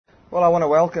Well, I want to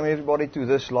welcome everybody to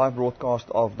this live broadcast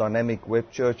of Dynamic Web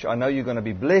Church. I know you're going to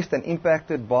be blessed and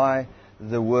impacted by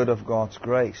the Word of God's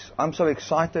grace. I'm so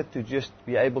excited to just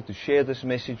be able to share this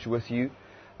message with you.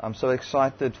 I'm so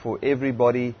excited for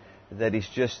everybody that is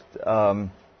just,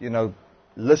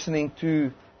 listening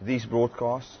to these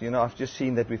broadcasts. I've just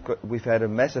seen that we've had a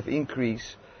massive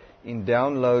increase in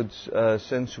downloads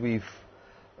since we've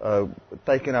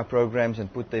taken our programs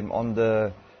and put them on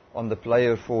the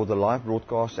player for the live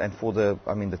broadcast and for the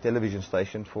television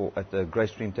station at the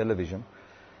Grace Stream Television.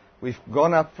 We've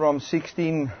gone up from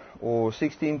 16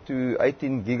 to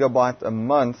 18 gigabyte a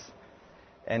month,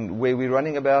 and where we're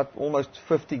running about almost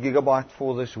 50 gigabyte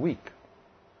for this week.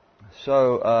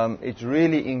 So it's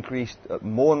really increased.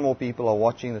 More and more people are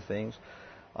watching the things.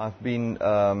 I've been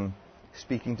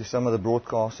speaking to some of the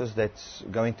broadcasters that's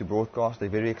going to broadcast. They're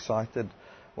very excited.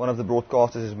 One of the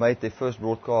broadcasters has made their first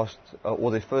broadcast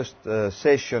or their first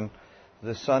session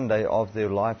this Sunday of their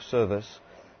live service.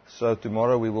 So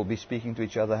tomorrow we will be speaking to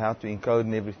each other how to encode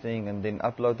and everything, and then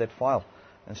upload that file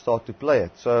and start to play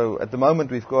it. So at the moment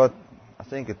we've got, I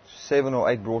think it's 7 or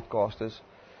 8 broadcasters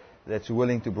that's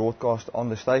willing to broadcast on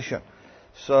the station.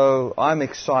 So I'm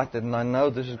excited, and I know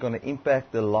this is going to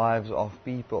impact the lives of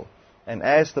people. And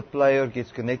as the player gets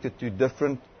connected to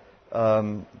different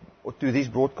to these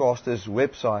broadcasters'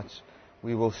 websites,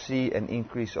 we will see an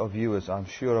increase of viewers. I'm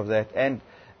sure of that, and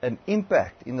an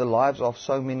impact in the lives of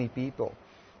so many people.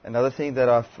 Another thing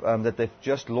that they've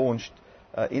just launched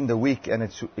in the week, and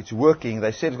it's working.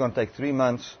 They said it's going to take 3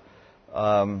 months,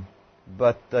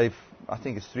 but I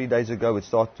think it's 3 days ago it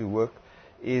started to work.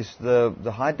 Is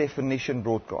the high definition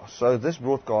broadcast. So this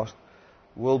broadcast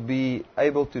will be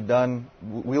able to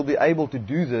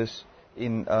do this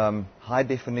in high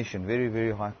definition, very,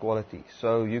 very high quality.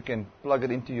 So you can plug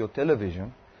it into your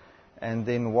television and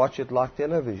then watch it like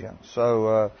television.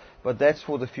 So, but that's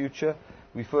for the future.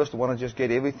 We first want to just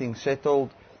get everything settled,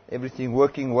 everything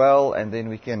working well, and then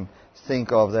we can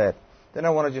think of that. Then I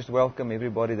want to just welcome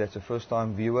everybody that's a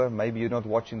first-time viewer. Maybe you're not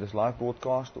watching this live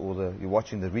broadcast, or you're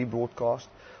watching the rebroadcast,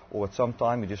 or at some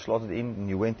time you just slotted in and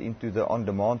you went into the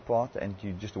on-demand part and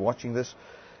you're just watching this,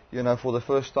 for the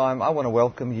first time. I want to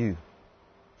welcome you.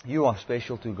 You are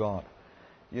special to God.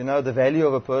 The value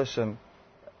of a person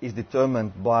is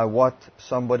determined by what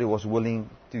somebody was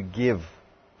willing to give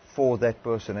for that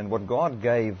person. And what God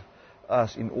gave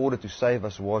us in order to save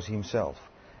us was Himself.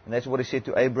 And that's what He said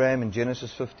to Abraham in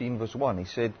Genesis 15 verse 1. He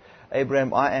said,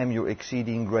 Abraham, I am your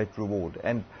exceeding great reward.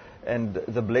 And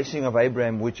the blessing of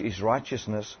Abraham, which is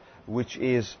righteousness, which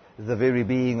is the very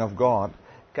being of God,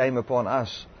 came upon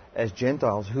us as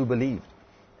Gentiles who believed.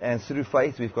 And through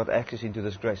faith, we've got access into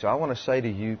this grace. So I want to say to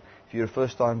you, if you're a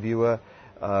first-time viewer,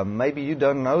 maybe you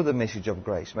don't know the message of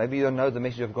grace. Maybe you don't know the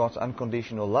message of God's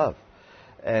unconditional love.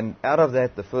 And out of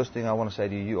that, the first thing I want to say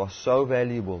to you, you are so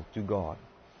valuable to God.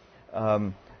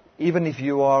 Even if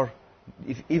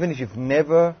you've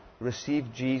never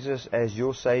received Jesus as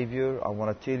your Savior, I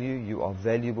want to tell you, you are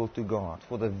valuable to God.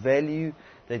 For the value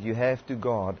that you have to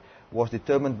God was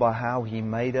determined by how He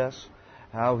made us,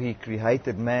 how He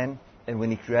created man. And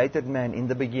when He created man in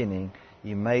the beginning,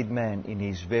 He made man in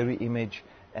His very image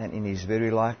and in His very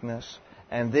likeness.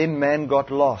 And then man got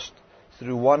lost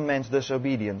through one man's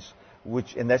disobedience,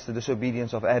 and that's the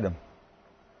disobedience of Adam.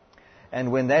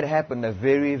 And when that happened, a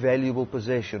very valuable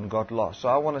possession got lost. So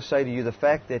I want to say to you, the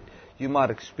fact that you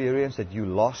might experience that you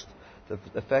lost,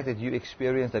 the fact that you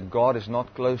experience that God is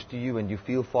not close to you and you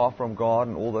feel far from God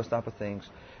and all those type of things,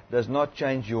 does not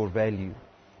change your value.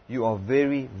 You are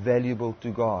very valuable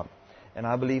to God. And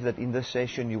I believe that in this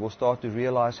session you will start to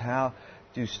realize how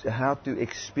to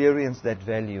experience that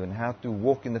value and how to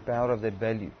walk in the power of that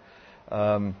value,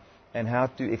 and how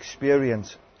to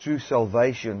experience true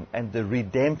salvation and the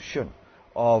redemption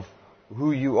of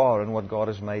who you are and what God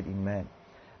has made in man.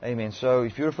 Amen. So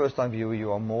if you're a first-time viewer,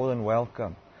 you are more than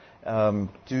welcome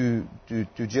to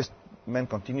just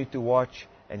continue to watch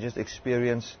and just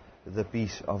experience the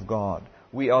peace of God.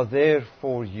 We are there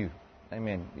for you.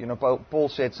 Amen. Paul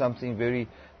said something very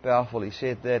powerful. He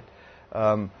said that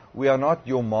we are not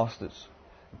your masters.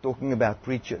 Talking about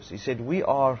preachers. He said, we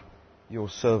are your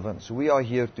servants. We are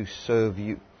here to serve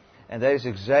you. And that is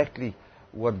exactly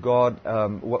what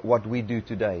what we do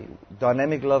today.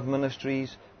 Dynamic Love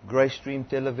Ministries, Grace Stream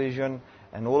Television,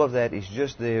 and all of that is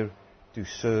just there to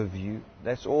serve you.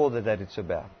 That's all that it's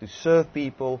about. To serve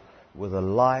people with the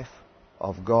life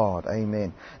of God.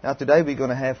 Amen. Now today we're going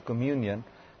to have communion.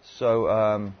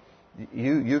 So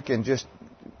you can just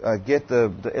get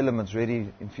the elements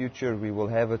ready. In future we will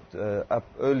have it up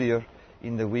earlier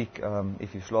in the week.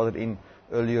 If you slot it in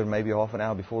earlier, maybe half an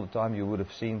hour before the time, you would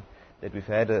have seen that we've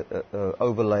had a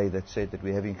overlay that said that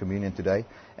we're having communion today.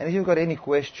 And if you've got any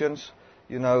questions,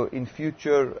 in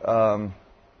future,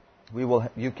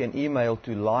 you can email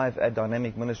to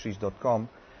live@dynamicministries.com,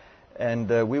 and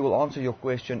we will answer your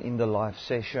question in the live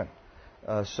session.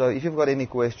 So if you've got any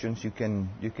questions, you can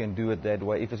do it that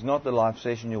way. If it's not the live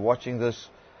session, you're watching this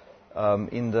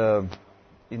in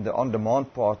the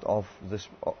on-demand part of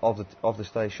the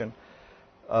station,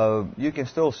 you can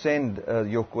still send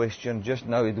your question. Just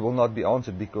know it will not be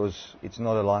answered because it's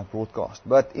not a live broadcast.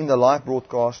 But in the live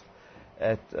broadcast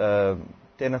at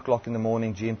 10 o'clock in the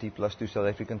morning GMT +2 South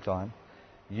African time,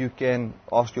 you can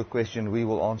ask your question. We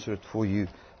will answer it for you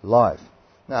live.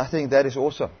 Now, I think that is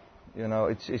awesome.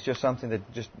 It's just something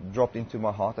that just dropped into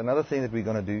my heart. Another thing that we're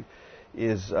going to do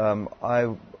is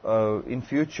in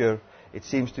future, it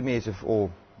seems to me as if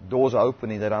doors are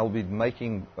opening that I'll be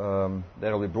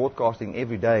broadcasting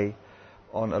every day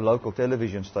on a local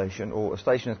television station or a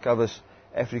station that covers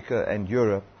Africa and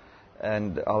Europe,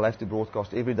 and I'll have to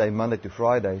broadcast every day, Monday to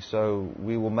Friday. So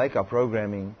we will make our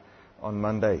programming on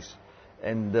Mondays.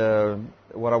 And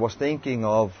what I was thinking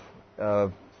of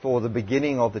for the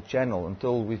beginning of the channel,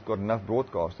 until we've got enough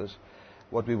broadcasters,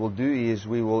 what we will do is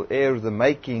we will air the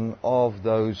making of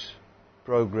those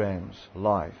programs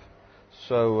live.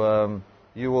 So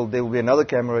there will be another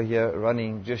camera here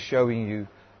running, just showing you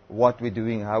what we're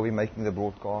doing, how we're making the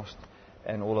broadcast,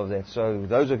 and all of that. So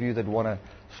those of you that want to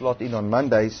slot in on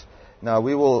Mondays, now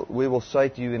we will say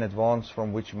to you in advance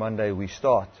from which Monday we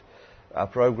start. Our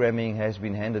programming has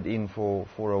been handed in for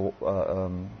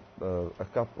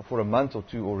a month or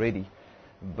two already,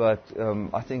 but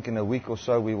I think in a week or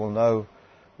so we will know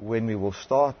when we will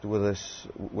start with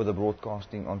the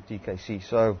broadcasting on TKC.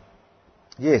 So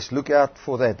yes, look out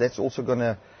for that. That's also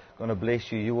gonna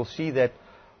bless you. You will see that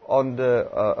on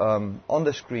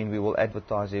the screen. We will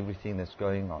advertise everything that's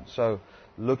going on. So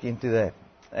look into that.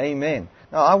 Amen.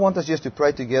 Now I want us just to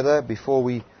pray together before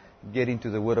we get into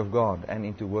the Word of God and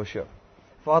into worship.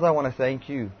 Father, I want to thank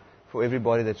you for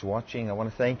everybody that's watching. I want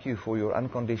to thank you for your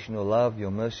unconditional love, your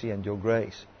mercy, and your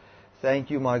grace. Thank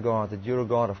you, my God, that you're a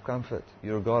God of comfort.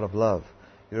 You're a God of love.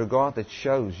 You're a God that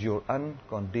shows your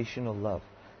unconditional love.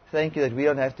 Thank you that we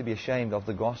don't have to be ashamed of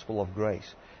the gospel of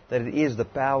grace, that it is the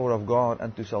power of God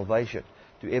unto salvation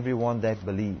to everyone that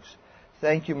believes.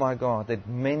 Thank you, my God, that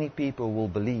many people will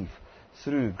believe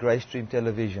through Grace Stream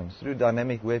Television, through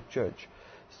Dynamic Web Church,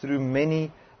 through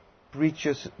many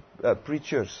preachers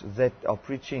that are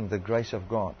preaching the grace of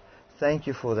God. Thank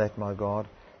you for that, my God,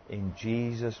 in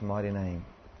Jesus' mighty name.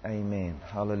 Amen.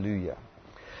 Hallelujah.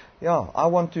 Yeah, I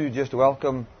want to just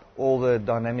welcome all the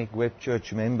Dynamic Web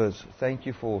Church members. Thank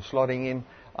you for slotting in.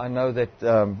 I know that,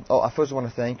 I first want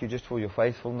to thank you just for your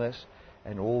faithfulness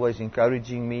and always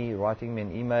encouraging me, writing me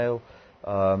an email,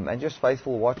 and just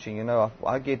faithful watching.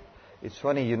 It's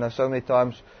funny, so many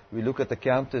times we look at the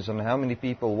counters on how many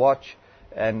people watch,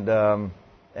 and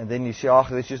then you see,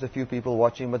 there's just a few people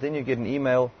watching, but then you get an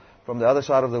email from the other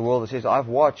side of the world that says, I've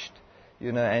watched,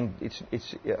 and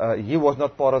he was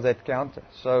not part of that counter.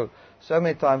 So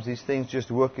many times these things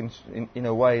just work in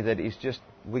a way that is just,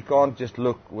 we can't just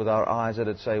look with our eyes at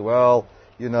it and say,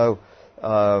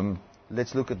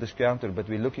 let's look at this counter, but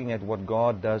we're looking at what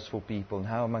God does for people and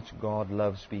how much God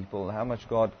loves people and how much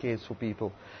God cares for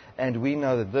people. And we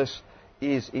know that this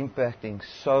is impacting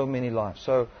so many lives.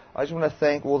 So I just want to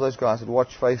thank all those guys that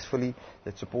watch faithfully,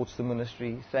 that supports the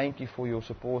ministry. Thank you for your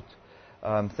support.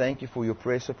 Thank you for your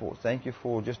prayer support. Thank you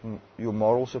for just your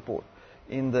moral support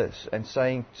in this and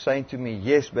saying to me,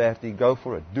 yes, Bertie, go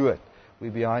for it, do it.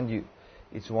 We're behind you.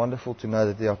 It's wonderful to know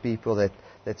that there are people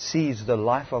that sees the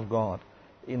life of God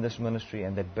in this ministry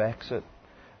and that backs it,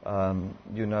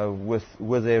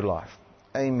 with their life.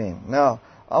 Amen. Now,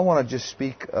 I want to just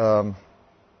speak a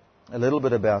little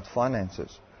bit about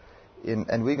finances.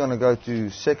 And we're going to go to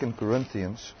 2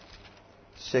 Corinthians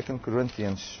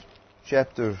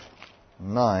chapter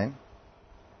 9.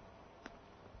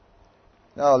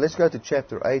 Now, let's go to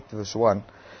chapter 8, verse 1.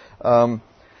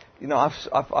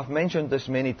 I've mentioned this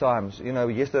many times.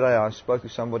 Yesterday I spoke to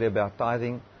somebody about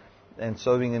tithing and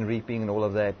sowing and reaping and all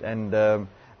of that. And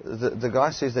the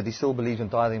guy says that he still believes in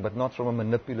tithing, but not from a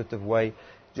manipulative way,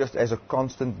 just as a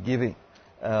constant giving.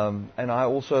 And I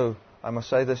must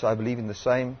say this, I believe in the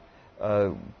same.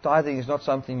 Tithing is not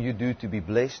something you do to be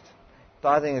blessed.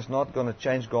 Tithing is not going to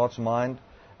change God's mind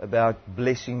about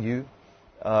blessing you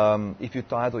if you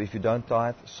tithe or if you don't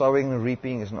tithe. Sowing and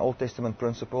reaping is an Old Testament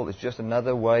principle. It's just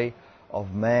another way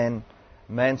of man's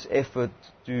effort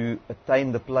to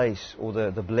attain the place or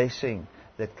the blessing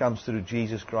that comes through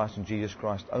Jesus Christ and Jesus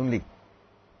Christ only.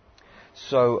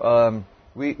 So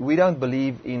We don't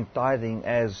believe in tithing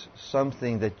as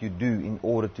something that you do in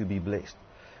order to be blessed.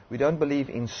 We don't believe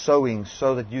in sowing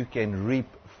so that you can reap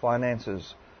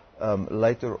finances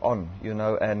later on,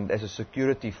 and as a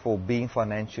security for being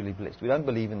financially blessed. We don't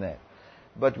believe in that.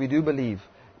 But we do believe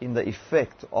in the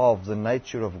effect of the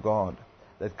nature of God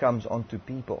that comes onto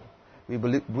people. We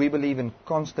believe in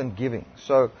constant giving,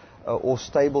 or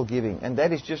stable giving. And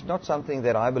that is just not something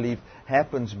that I believe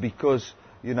happens because,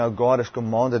 God has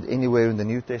commanded anywhere in the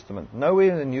New Testament.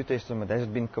 Nowhere in the New Testament has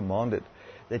it been commanded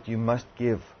that you must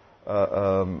give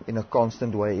in a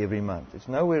constant way every month. It's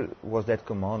nowhere was that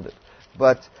commanded.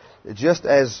 But just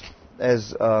as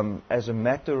a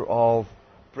matter of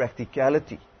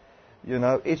practicality,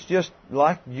 it's just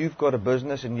like you've got a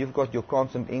business and you've got your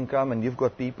constant income and you've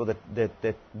got people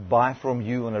that buy from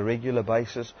you on a regular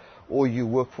basis, or you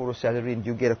work for a salary and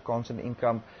you get a constant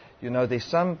income. There's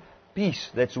some peace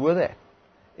that's with that.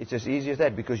 It's as easy as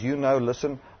that, because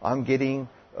listen, I'm getting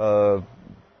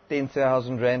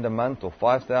 10,000 Rand a month or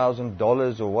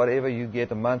 $5,000 or whatever you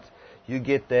get a month. You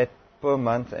get that per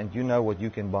month, and you know what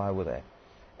you can buy with that.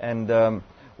 And so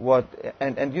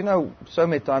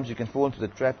many times you can fall into the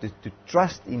trap to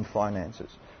trust in finances.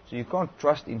 So you can't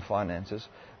trust in finances,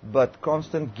 but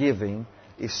constant giving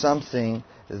is something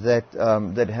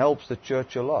that helps the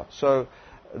church a lot. So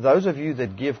those of you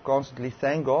that give constantly,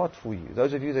 thank God for you.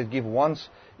 Those of you that give once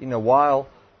in a while,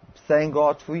 thank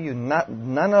God for you.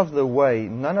 None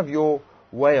of your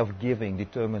way of giving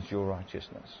determines your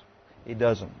righteousness. It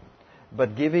doesn't.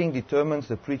 But giving determines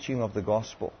the preaching of the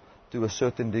gospel to a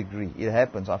certain degree. It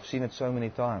happens. I've seen it so many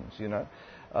times,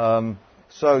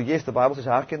 So yes, the Bible says,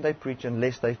 how can they preach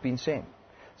unless they've been sent?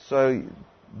 So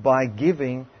by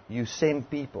giving, you send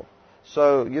people.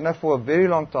 So, for a very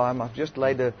long time, I've just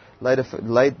laid the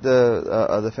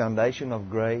foundation of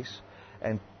grace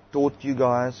and taught you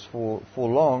guys for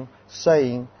long,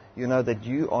 saying, that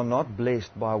you are not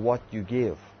blessed by what you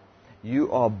give.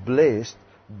 You are blessed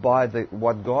by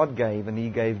what God gave, and He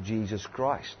gave Jesus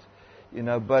Christ.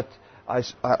 But I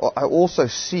also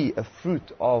see a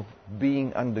fruit of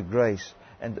being under grace.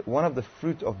 And one of the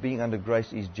fruit of being under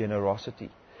grace is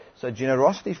generosity. So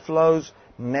generosity flows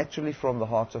naturally from the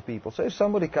hearts of people. So if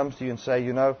somebody comes to you and say,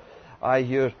 I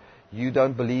hear you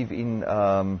don't believe in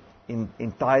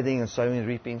tithing and sowing and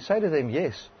reaping, say to them,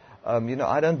 yes,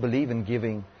 I don't believe in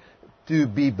giving to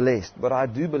be blessed, but I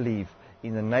do believe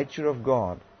in the nature of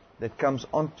God that comes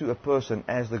onto a person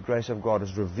as the grace of God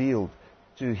is revealed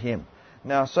to him.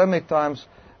 Now, so many times,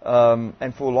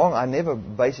 and for long, I never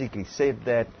basically said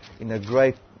that in a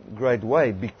great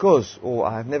way or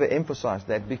I have never emphasized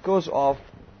that because of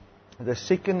the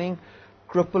sickening,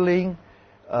 crippling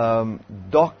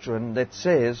doctrine that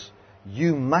says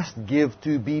you must give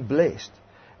to be blessed.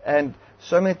 And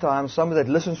so many times, somebody that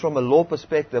listens from a law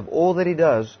perspective, all that he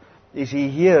does is he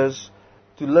hears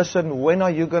to listen, when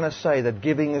are you going to say that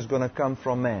giving is going to come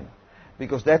from man?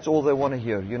 Because that's all they want to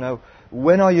hear.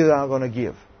 When are you now going to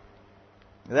give?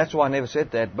 That's why I never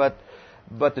said that. But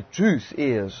the truth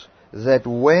is that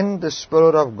when the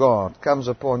Spirit of God comes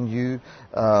upon you,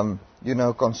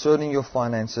 concerning your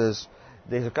finances,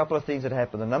 there's a couple of things that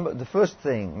happen.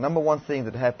 Number one thing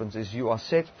that happens is you are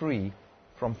set free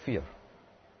from fear.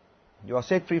 You are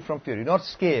set free from fear. You're not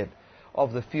scared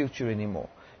of the future anymore.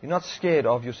 You're not scared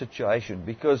of your situation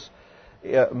because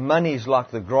money is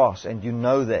like the grass, and you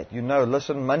know that.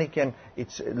 Listen,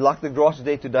 it's like the grass is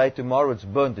there today, tomorrow it's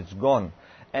burnt, it's gone.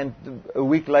 And a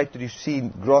week later you see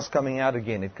grass coming out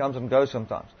again. It comes and goes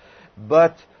sometimes.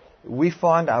 But we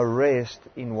find our rest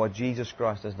in what Jesus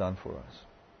Christ has done for us.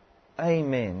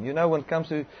 Amen. When it comes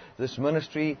to this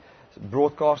ministry,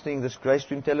 broadcasting, this Grace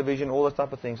Stream television, all that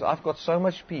type of things, I've got so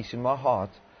much peace in my heart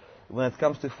when it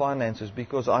comes to finances,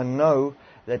 because I know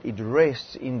that it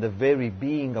rests in the very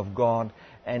being of God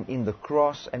and in the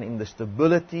cross and in the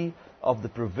stability of the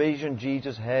provision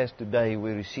Jesus has today,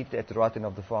 where He's seated at the right hand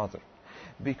of the Father.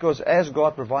 Because as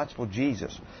God provides for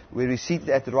Jesus, where He's seated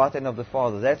at the right hand of the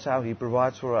Father, that's how He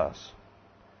provides for us.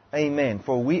 Amen.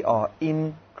 For we are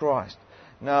in Christ.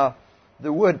 Now,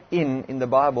 the word in the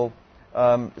Bible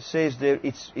says there,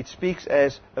 it speaks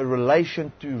as a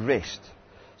relation to rest.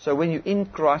 So when you're in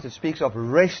Christ, it speaks of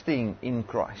resting in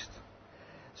Christ.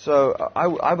 So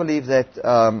I believe that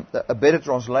a better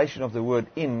translation of the word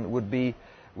in would be,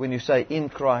 when you say in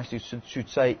Christ, you should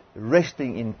say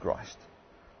resting in Christ,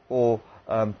 or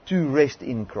to rest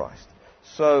in Christ.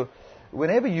 So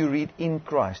whenever you read in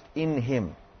Christ, in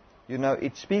Him,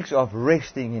 it speaks of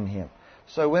resting in Him.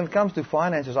 So when it comes to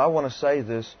finances, I want to say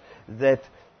this, that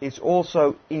it's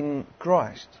also in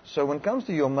Christ. So when it comes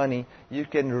to your money, you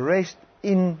can rest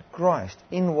in Christ,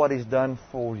 in what is done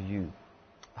for you.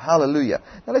 Hallelujah.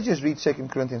 Now let's just read 2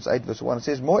 Corinthians 8 verse 1. It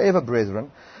says, "Moreover,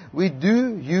 brethren, we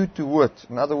do you to wit."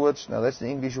 In other words, now that's the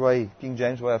English way, King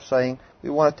James way of saying, we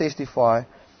want to testify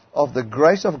of the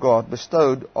grace of God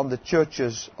bestowed on the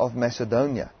churches of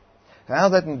Macedonia. How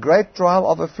that in great trial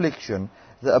of affliction,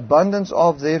 the abundance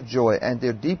of their joy and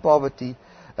their deep poverty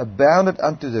abounded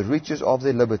unto the riches of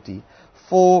their liberty.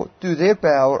 For to their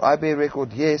power I bear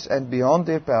record, yes, and beyond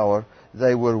their power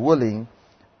they were willing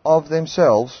of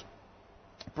themselves,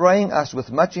 praying us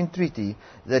with much entreaty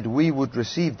that we would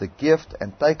receive the gift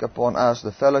and take upon us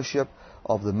the fellowship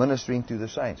of the ministering to the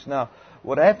saints. Now,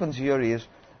 what happens here is,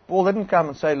 Paul didn't come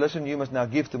and say, listen, you must now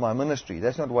give to my ministry.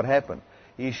 That's not what happened.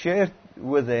 He shared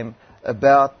with them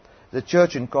about the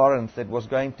church in Corinth that was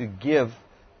going to give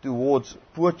towards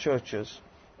poor churches,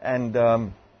 and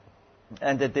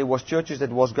that there was churches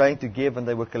that was going to give, and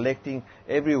they were collecting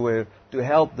everywhere to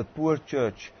help the poor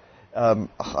church.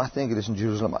 I think it is in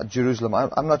Jerusalem.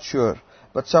 I'm not sure,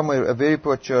 but somewhere a very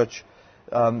poor church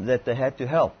that they had to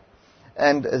help.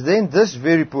 And then this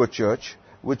very poor church,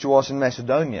 which was in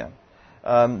Macedonia,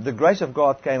 the grace of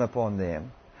God came upon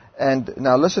them. And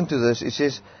now listen to this. It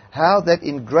says, how that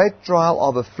in great trial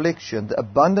of affliction, the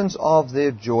abundance of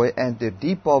their joy and their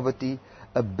deep poverty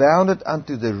abounded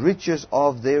unto the riches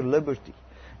of their liberty.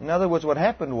 In other words, what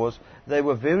happened was they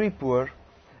were very poor,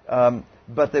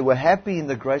 but they were happy in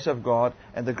the grace of God,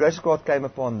 and the grace of God came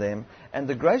upon them, and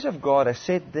the grace of God has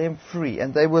set them free,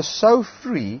 and they were so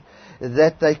free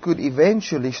that they could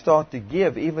eventually start to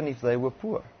give even if they were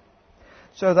poor.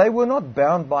 So they were not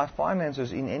bound by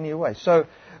finances in any way. So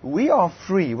we are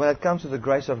free when it comes to the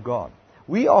grace of God.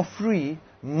 We are free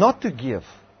not to give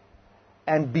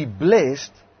and be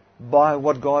blessed by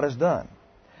what God has done.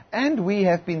 And we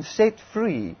have been set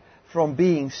free from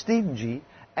being stingy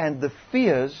and the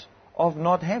fears of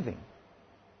not having.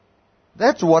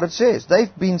 That's what it says.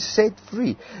 They've been set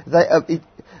free. They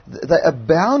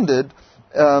abounded,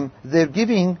 their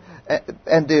giving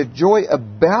and their joy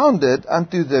abounded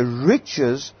unto the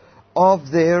riches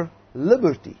of their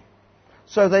liberty.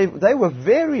 So they were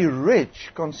very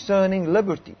rich concerning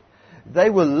liberty. They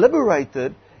were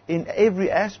liberated in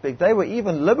every aspect. They were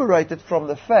even liberated from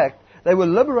the fact, they were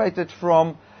liberated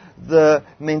from the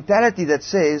mentality that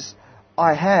says,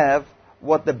 I have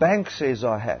what the bank says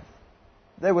I have.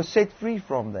 They were set free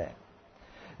from that.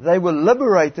 They were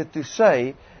liberated to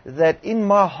say that in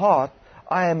my heart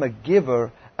I am a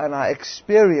giver, and I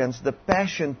experience the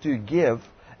passion to give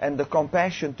and the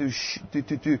compassion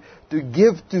to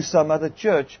give to some other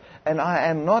church, and I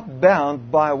am not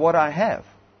bound by what I have.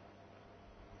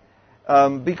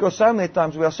 Because so many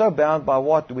times we are so bound by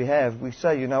what we have, we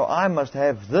say, I must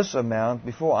have this amount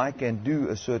before I can do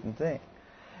a certain thing.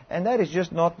 And that is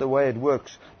just not the way it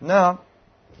works. Now,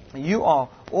 you are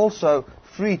also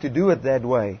free to do it that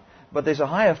way, but there's a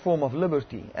higher form of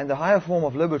liberty. And the higher form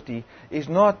of liberty is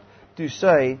not to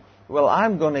say, well,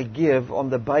 I'm going to give on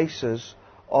the basis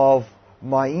of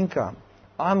my income.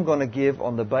 I'm going to give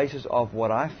on the basis of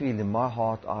what I feel in my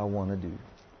heart I want to do.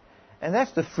 And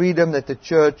that's the freedom that the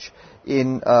church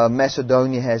in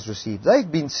Macedonia has received. They've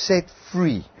been set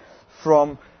free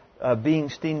from being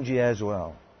stingy as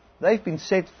well. They've been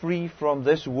set free from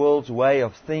this world's way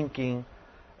of thinking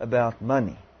about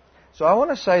money. So I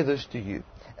want to say this to you.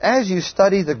 As you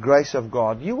study the grace of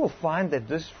God, you will find that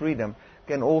this freedom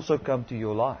can also come to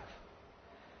your life.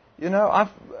 In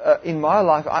my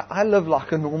life, I live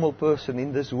like a normal person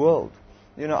in this world.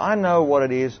 I know what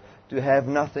it is to have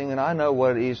nothing, and I know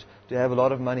what it is to have a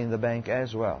lot of money in the bank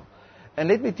as well. And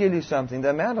let me tell you something. The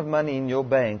amount of money in your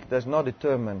bank does not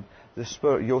determine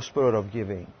your spirit of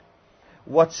giving.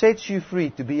 What sets you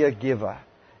free to be a giver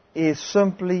is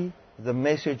simply the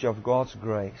message of God's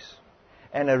grace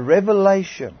and a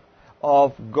revelation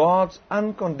of God's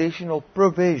unconditional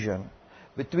provision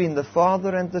between the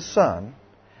Father and the Son,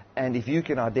 and if you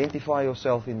can identify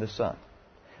yourself in the Son.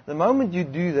 The moment you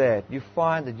do that, you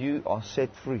find that you are set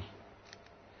free.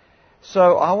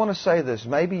 So I want to say this.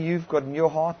 Maybe you've got in your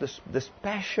heart this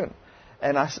passion.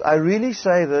 And I really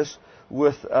say this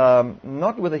with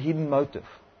not with a hidden motive.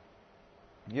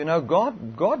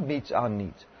 God meets our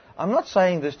needs. I'm not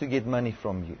saying this to get money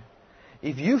from you.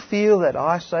 If you feel that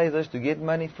I say this to get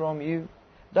money from you,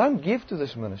 don't give to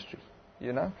this ministry.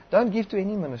 Don't give to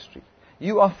any ministry.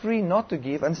 You are free not to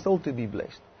give and still to be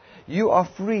blessed. You are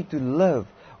free to live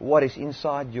what is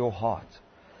inside your heart.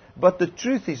 But the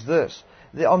truth is this.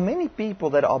 There are many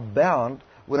people that are bound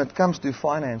when it comes to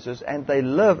finances, and they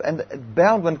live, and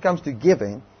bound when it comes to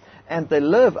giving, and they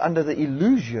live under the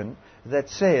illusion that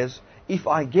says, if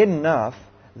I get enough,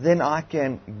 then I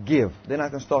can give. Then I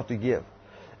can start to give.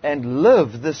 And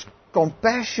live this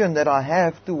compassion that I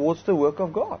have towards the work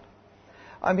of God.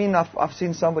 I mean, I've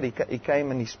seen somebody, he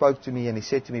came and he spoke to me and he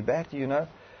said to me, Bertie,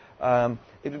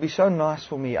 it would be so nice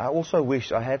for me. I also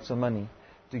wish I had some money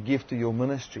to give to your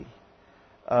ministry.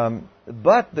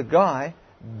 But the guy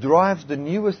drives the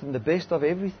newest and the best of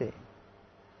everything.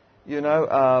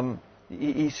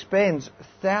 He spends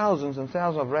thousands and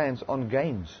thousands of rands on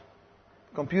games,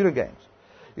 computer games.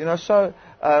 So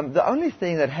the only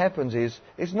thing that happens is,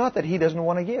 it's not that he doesn't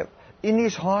want to give. In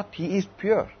his heart, he is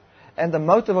pure. And the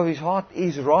motive of his heart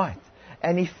is right.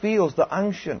 And he feels the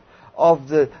unction of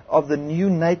the new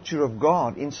nature of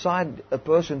God inside a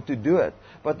person to do it.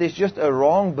 But there's just a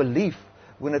wrong belief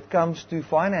when it comes to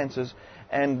finances.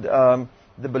 And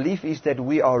the belief is that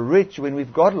we are rich when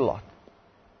we've got a lot.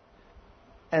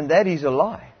 And that is a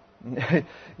lie.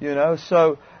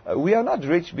 So we are not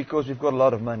rich because we've got a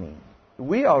lot of money.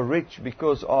 We are rich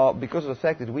because of the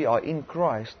fact that we are in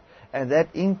Christ, and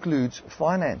that includes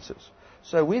finances.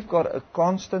 So we've got a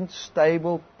constant,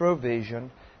 stable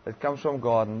provision that comes from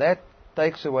God, and that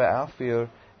takes away our fear,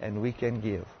 and we can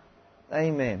give.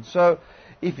 Amen. So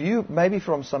if you, maybe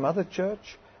from some other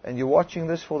church, and you're watching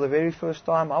this for the very first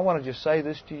time, I want to just say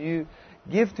this to you.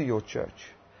 Give to your church.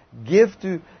 Give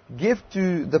to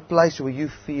the place where you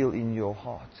feel in your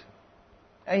heart.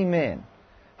 Amen.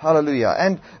 Hallelujah.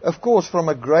 And of course, from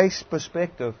a grace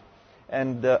perspective,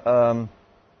 and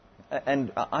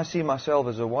I see myself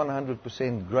as a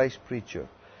 100% grace preacher.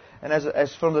 And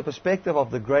as from the perspective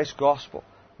of the grace gospel,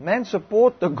 man,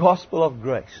 support the gospel of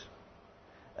grace.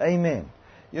 Amen.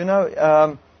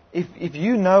 If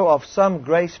you know of some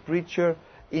grace preacher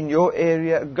in your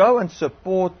area, go and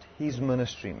support his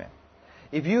ministry, man.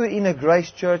 If you're in a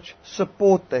grace church,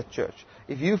 support that church.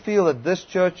 If you feel that this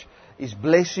church is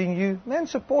blessing you, man,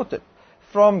 support it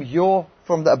from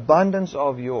the abundance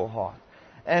of your heart.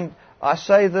 And I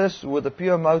say this with a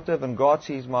pure motive, and God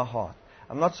sees my heart.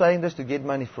 I'm not saying this to get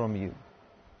money from you.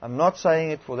 I'm not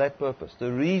saying it for that purpose.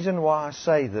 The reason why I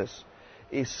say this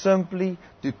is simply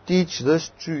to teach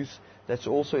this truth that's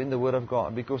also in the Word of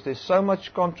God. Because there's so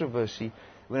much controversy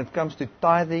when it comes to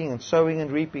tithing and sowing and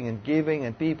reaping and giving,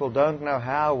 and people don't know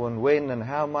how and when and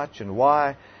how much and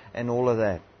why and all of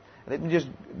that. Let me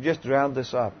just round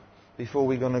this up before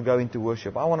we're going to go into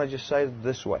worship. I want to just say it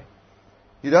this way.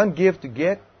 You don't give to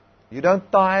get. You don't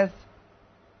tithe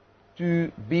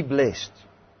to be blessed.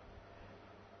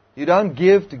 You don't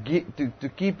give to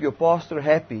keep your pastor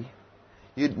happy.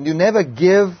 You never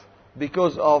give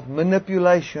because of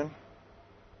manipulation.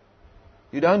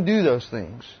 You don't do those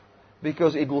things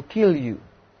because it will kill you.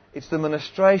 It's the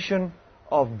ministration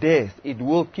of death. It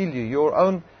will kill you. Your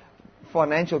own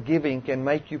financial giving can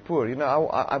make you poor.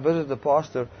 I visited the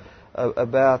pastor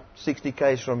about 60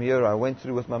 km from here. I went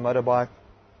through with my motorbike,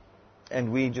 and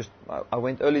I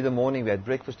went early in the morning. We had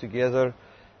breakfast together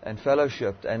and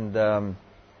fellowshiped,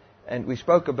 and we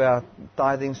spoke about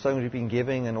tithing, sowing, reaping,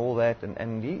 giving, and all that.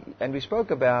 And we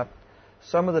spoke about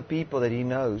some of the people that he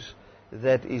knows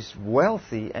that is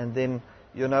wealthy, and then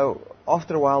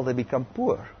after a while they become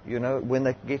poor, when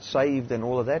they get saved and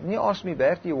all of that. And he asked me,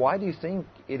 Bertie, why do you think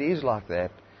it is like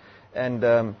that?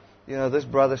 And, this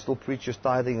brother still preaches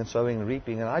tithing and sowing and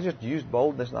reaping. And I just used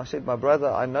boldness, and I said, my brother,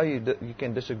 I know you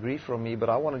can disagree from me, but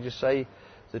I want to just say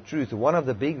the truth. One of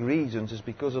the big reasons is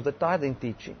because of the tithing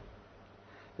teaching.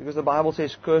 Because the Bible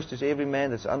says, cursed is every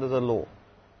man that's under the law.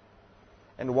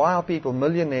 And why are people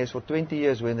millionaires for 20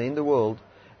 years when they're in the world,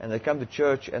 and they come to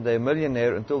church and they're a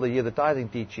millionaire until they hear the tithing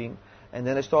teaching, and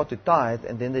then they start to tithe,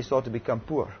 and then they start to become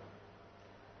poor?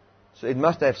 So it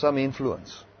must have some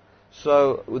influence.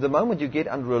 So the moment you get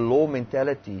under a law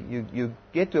mentality, you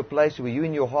get to a place where you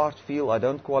in your heart feel, I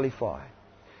don't qualify.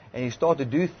 And you start to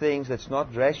do things that's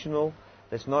not rational,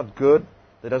 that's not good,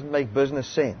 that doesn't make business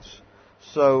sense.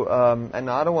 So, and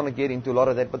I don't want to get into a lot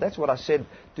of that, but that's what I said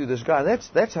to this guy.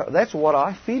 That's what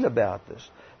I feel about this.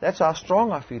 That's how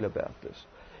strong I feel about this.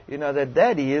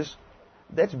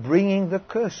 That's bringing the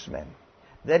curse, man.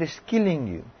 That is killing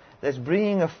you. That's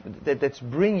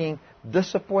bringing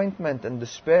disappointment and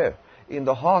despair in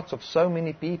the hearts of so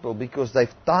many people because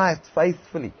they've tithed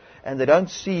faithfully and they don't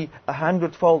see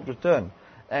 100-fold return.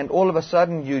 And all of a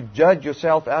sudden you judge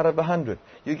yourself out of 100.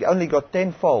 You only got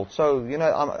 10-fold. So,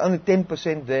 I'm only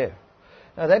 10% there.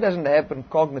 Now that doesn't happen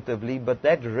cognitively, but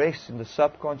that rests in the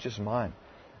subconscious mind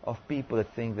of people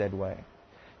that think that way.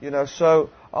 So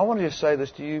I want to just say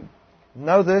this to you.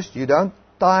 Know this, you don't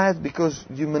tithe because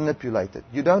you manipulate it.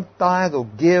 You don't tithe or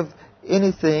give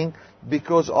anything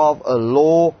because of a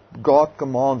law God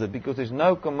commanded. Because there's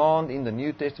no command in the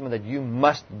New Testament that you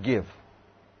must give.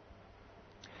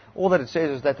 All that it says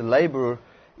is that the laborer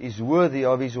is worthy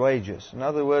of his wages. In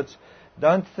other words,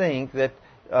 Don't think that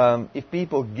if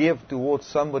people give towards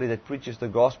somebody that preaches the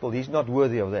gospel, he's not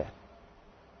worthy of that.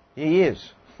 He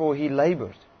is, for he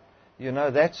labored.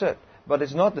 That's it. But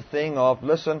it's not the thing of,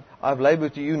 listen, I've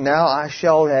labored to you, now I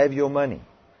shall have your money.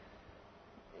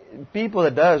 People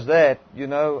that does that,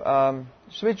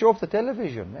 switch off the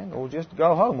television, man, or just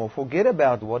go home, or forget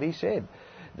about what he said.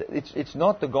 It's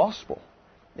not the gospel.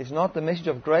 It's not the message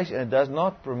of grace, and it does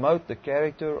not promote the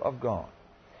character of God.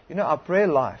 Our prayer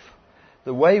life,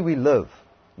 the way we live,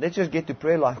 let's just get to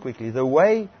prayer life quickly. The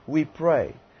way we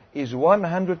pray is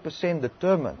 100%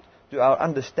 determined to our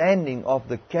understanding of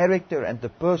the character and the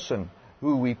person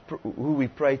who we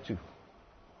pray to.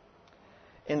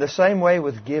 In the same way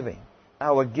with giving,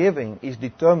 our giving is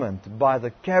determined by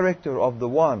the character of the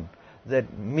one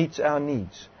that meets our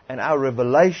needs and our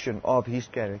revelation of His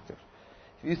character.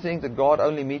 If you think that God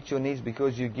only meets your needs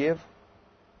because you give,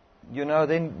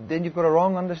 then you've got a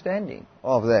wrong understanding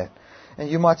of that. And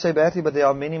you might say, Bertie, but there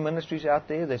are many ministries out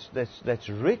there that's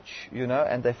rich,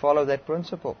 and they follow that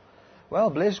principle. Well,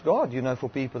 bless God, for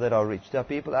people that are rich. There are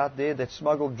people out there that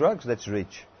smuggle drugs that's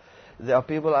rich. There are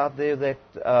people out there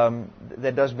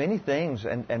that does many things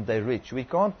and they're rich. We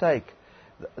can't take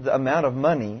the amount of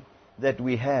money that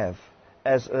we have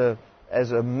as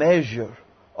a measure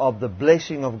of the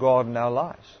blessing of God in our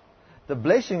lives. The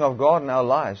blessing of God in our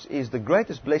lives is the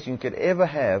greatest blessing you could ever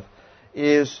have,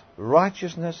 is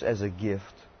righteousness as a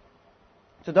gift.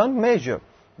 So don't measure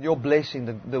your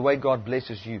blessing, the way God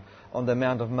blesses you, on the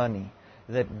amount of money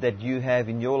that you have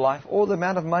in your life or the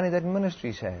amount of money that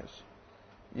ministries has.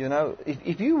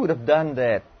 If you would have done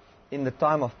that in the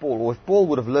time of Paul, or if Paul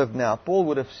would have lived now, Paul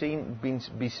would have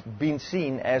been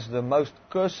seen as the most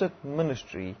cursed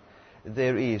ministry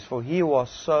there is, for he was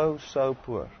so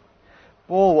poor.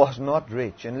 Paul was not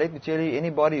rich. And let me tell you,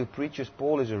 anybody who preaches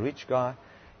Paul is a rich guy,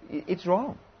 it's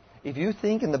wrong. If you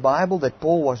think in the Bible that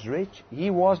Paul was rich, he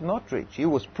was not rich. He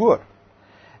was poor.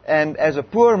 And as a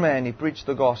poor man, he preached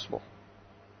the gospel.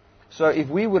 So if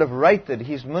we would have rated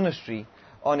his ministry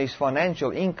on his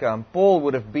financial income, Paul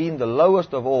would have been the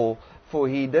lowest of all, for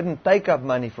he didn't take up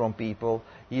money from people.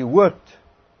 He worked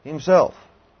himself.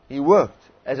 He worked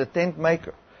as a tent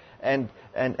maker. And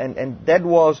that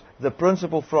was the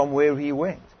principle from where he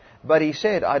went. But he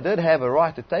said, I did have a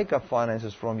right to take up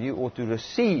finances from you or to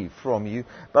receive from you,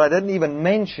 but I didn't even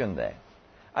mention that.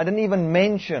 I didn't even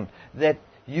mention that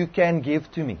you can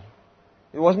give to me.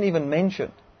 It wasn't even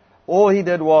mentioned. All he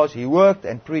did was he worked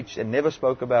and preached and never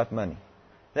spoke about money.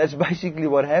 That's basically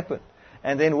what happened.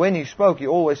 And then when he spoke, he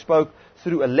always spoke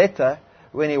through a letter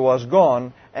when he was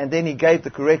gone, and then he gave the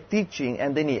correct teaching,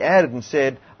 and then he added and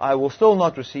said, I will still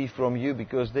not receive from you,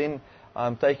 because then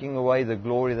I'm taking away the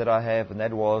glory that I have, and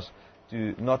that was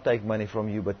to not take money from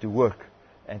you, but to work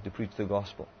and to preach the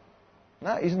gospel.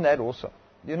 Now, isn't that awesome?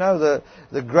 The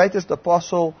greatest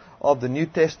apostle of the New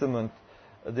Testament,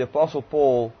 the Apostle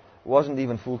Paul, wasn't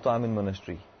even full-time in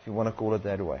ministry, if you want to call it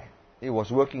that way. He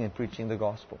was working and preaching the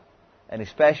gospel. And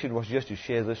his passion was just to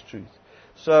share this truth.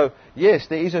 So, yes,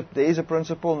 there is a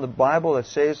principle in the Bible that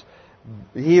says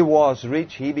he was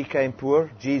rich, he became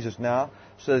poor, Jesus now,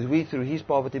 so that we through his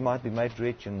poverty might be made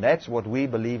rich. And that's what we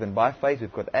believe, and by faith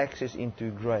we've got access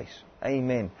into grace.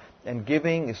 Amen. And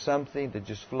giving is something that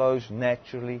just flows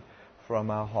naturally from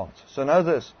our hearts. So know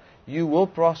this, you will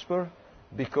prosper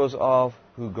because of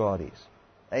who God is.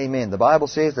 Amen. The Bible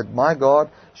says that my God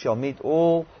shall meet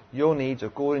all your needs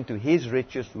according to His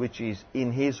riches, which is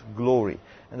in His glory.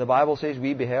 And the Bible says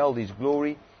we beheld His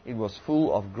glory. It was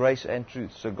full of grace and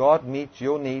truth. So God meets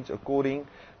your needs according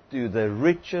to the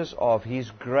riches of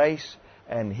His grace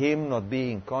and Him not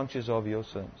being conscious of your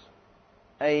sins.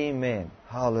 Amen.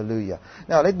 Hallelujah.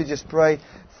 Now let me just pray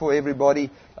for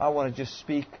everybody. I want to just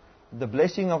speak the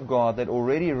blessing of God that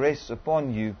already rests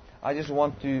upon you. I just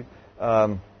want to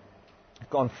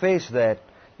confess that,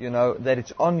 that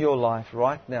it's on your life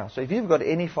right now. So if you've got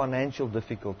any financial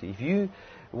difficulty, if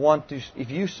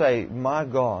you say, my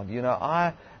God,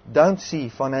 I don't see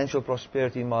financial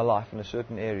prosperity in my life in a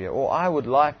certain area, or I would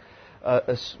like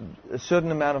a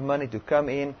certain amount of money to come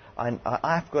in, and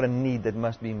I've got a need that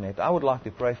must be met, I would like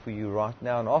to pray for you right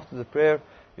now. And after the prayer,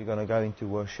 we're going to go into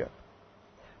worship.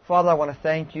 Father, I want to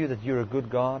thank you that you're a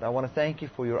good God. I want to thank you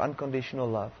for your unconditional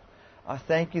love. I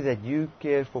thank you that you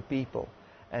care for people.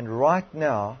 And right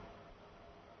now,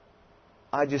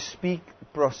 I just speak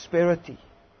prosperity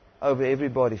over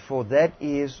everybody, for that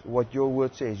is what your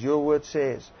word says. Your word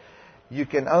says you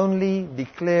can only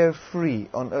declare free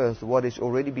on earth what has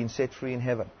already been set free in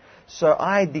heaven. So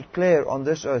I declare on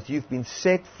this earth you've been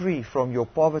set free from your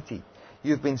poverty.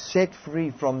 You've been set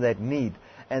free from that need.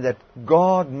 And that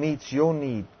God meets your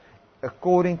need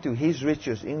according to His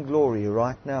riches in glory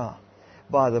right now,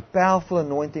 by the powerful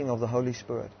anointing of the Holy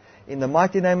Spirit. In the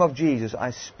mighty name of Jesus,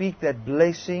 I speak that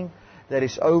blessing that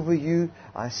is over you.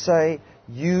 I say,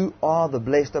 you are the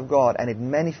blessed of God, and it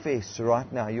manifests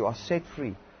right now. You are set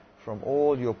free from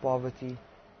all your poverty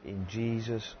in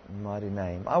Jesus' mighty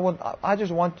name. I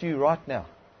just want you right now,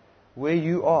 where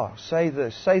you are, say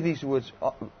this, say these words,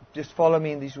 just follow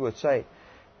me in these words. Say,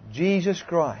 Jesus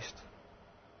Christ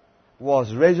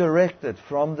was resurrected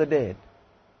from the dead.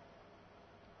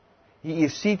 He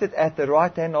is seated at the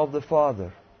right hand of the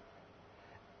Father,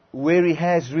 where He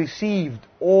has received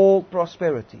all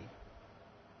prosperity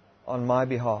on my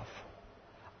behalf.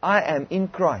 I am in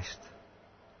Christ.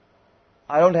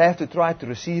 I don't have to try to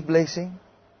receive blessing,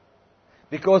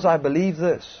 because I believe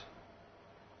this.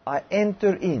 I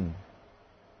enter in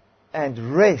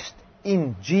and rest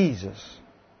in Jesus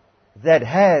that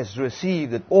has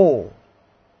received it all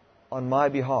on my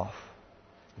behalf.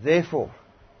 Therefore,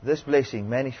 this blessing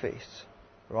manifests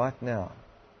right now.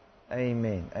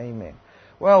 Amen. Amen.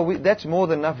 Well, that's more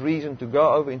than enough reason to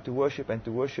go over into worship and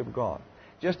to worship God.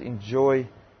 Just enjoy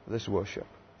this worship.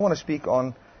 I want to speak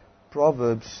on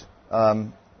Proverbs,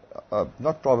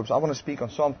 not Proverbs, I want to speak on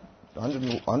Psalm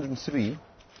 103,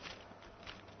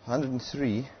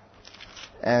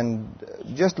 and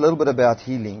just a little bit about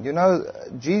healing. You know,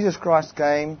 Jesus Christ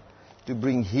came to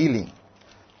bring healing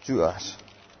to us.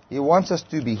 He wants us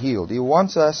to be healed. He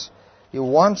wants us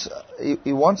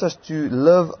to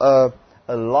live a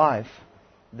life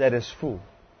that is full.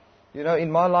 You know,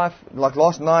 in my life, like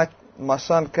last night, my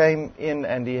son came in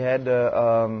and he had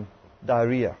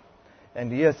diarrhea. And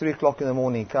here at 3 o'clock in the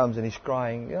morning he comes and he's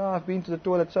crying, "Yeah, I've been to the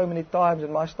toilet so many times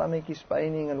and my stomach is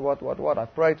paining and what. I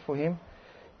prayed for him.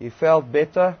 He felt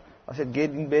better. I said, get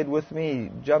in bed with me. He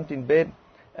jumped in bed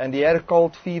and he had a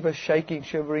cold fever, shaking,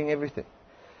 shivering, everything.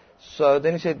 So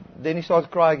then he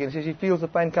started crying again. He says he feels the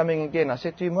pain coming again. I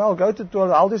said to him, well, go to the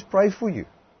toilet. I'll just pray for you.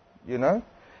 You know?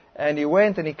 And he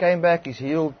went and he came back. He's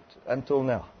healed until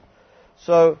now.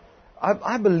 So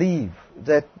I believe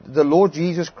that the Lord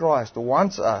Jesus Christ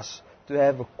wants us to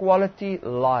have a quality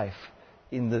life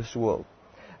in this world.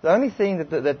 The only thing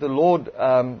that the Lord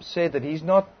said that He's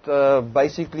not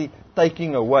basically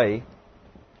taking away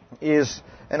is,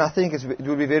 and I think it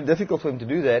will be very difficult for Him to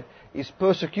do that, is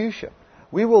persecution.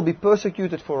 We will be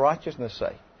persecuted for righteousness'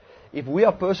 sake. If we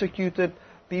are persecuted,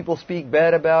 people speak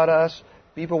bad about us,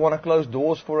 people want to close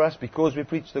doors for us because we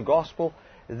preach the gospel,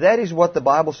 that is what the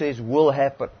Bible says will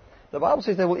happen. The Bible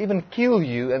says they will even kill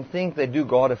you and think they do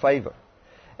God a favor.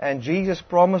 And Jesus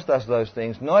promised us those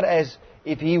things, not as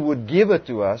if He would give it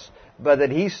to us, but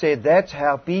that He said that's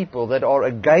how people that are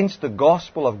against the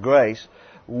gospel of grace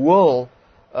will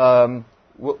that's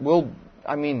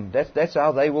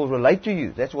how they will relate to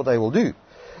you. That's what they will do.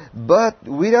 But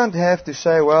we don't have to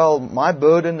say, well, my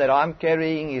burden that I'm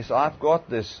carrying is I've got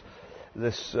this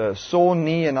sore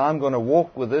knee and I'm going to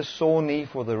walk with this sore knee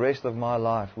for the rest of my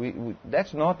life.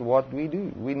 That's not what we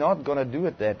do. We're not going to do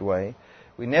it that way.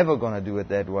 We're never going to do it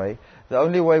that way. The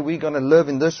only way we're going to live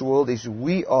in this world is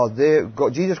we are there.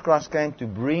 Jesus Christ came to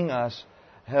bring us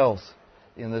health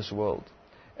in this world.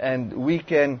 And we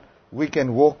can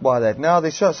walk by that. Now,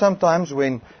 there's sometimes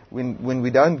when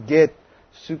we don't get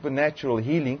supernatural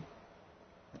healing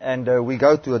and we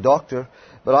go to a doctor.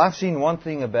 But I've seen one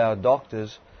thing about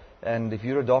doctors, and if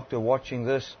you're a doctor watching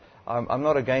this, I'm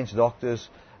not against doctors.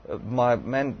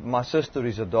 My sister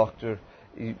is a doctor.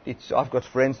 I've got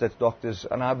friends that's doctors,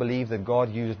 and I believe that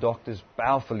God used doctors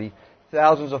powerfully.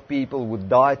 Thousands of people would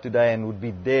die today and would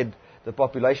be dead. The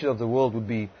population of the world would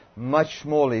be much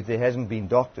smaller if there hasn't been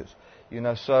doctors. You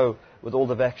know, so with all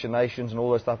the vaccinations and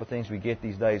all those type of things we get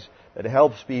these days, it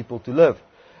helps people to live.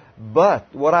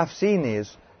 But what I've seen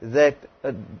is that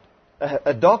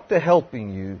a doctor helping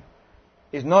you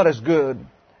is not as good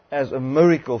as a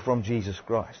miracle from Jesus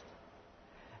Christ.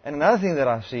 And another thing that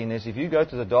I've seen is if you go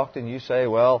to the doctor and you say,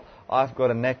 well, I've got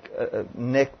a neck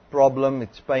problem,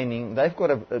 it's paining, they've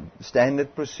got a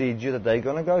standard procedure that they're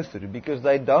going to go through because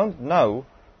they don't know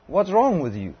what's wrong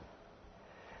with you.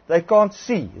 They can't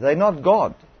see. They're not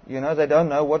God. You know, they don't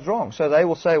know what's wrong. So they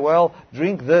will say, well,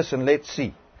 drink this and let's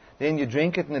see. Then you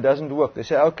drink it and it doesn't work. They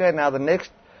say, okay, now the next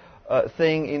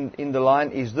thing in the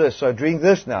line is this. So drink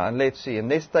this now and let's see. And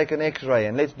let's take an x-ray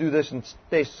and let's do this and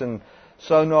tests and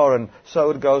sonar, and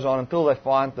so it goes on until they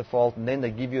find the fault, and then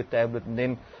they give you a tablet, and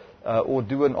then or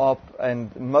do an op,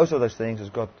 and most of those things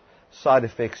has got side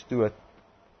effects to it.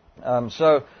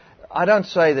 So I don't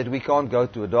say that we can't go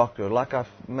to a doctor. Like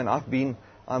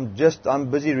I'm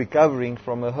busy recovering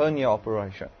from a hernia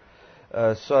operation.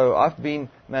 So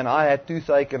I had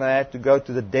toothache and I had to go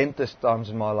to the dentist times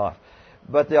in my life.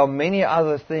 But there are many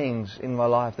other things in my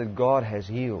life that God has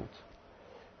healed.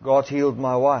 God's healed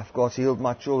my wife. God's healed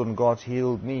my children. God's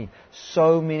healed me.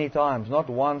 So many times. Not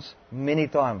once, many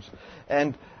times.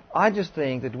 And I just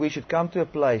think that we should come to a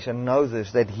place and know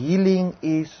this, that healing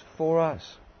is for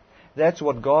us. That's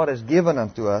what God has given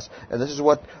unto us. And this is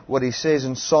what He says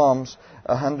in Psalms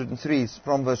 103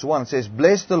 from verse 1. It says,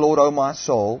 "Bless the Lord, O my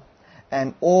soul,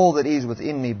 and all that is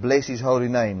within me, bless His holy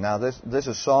name." Now this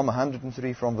is Psalm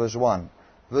 103 from verse 1.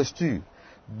 Verse 2.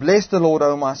 "Bless the Lord,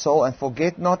 O my soul, and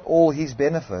forget not all His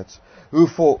benefits, who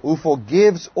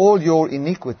forgives all your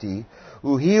iniquity,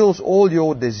 who heals all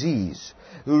your disease,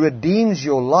 who redeems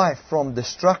your life from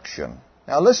destruction."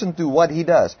 Now listen to what He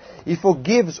does. He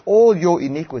forgives all your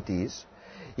iniquities.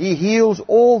 He heals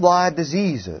all thy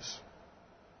diseases.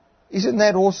 Isn't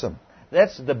that awesome?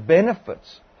 That's the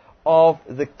benefits of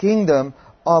the kingdom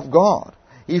of God.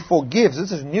 He forgives.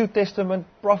 This is New Testament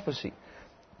prophecy.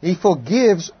 He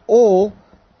forgives all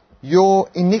your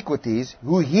iniquities,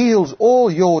 who heals all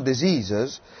your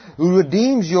diseases, who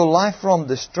redeems your life from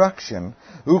destruction,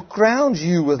 who crowns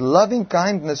you with loving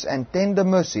kindness and tender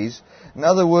mercies. In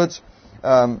other words,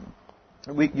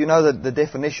 you know the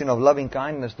definition of loving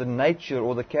kindness, the nature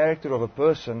or the character of a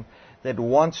person that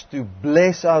wants to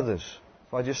bless others.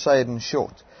 If I just say it in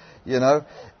short.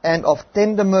 And of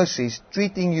tender mercies,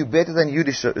 treating you better than you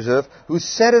deserve, who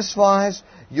satisfies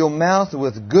your mouth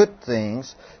with good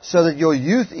things, so that your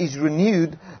youth is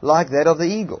renewed like that of the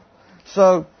eagle.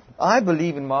 So, I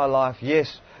believe in my life,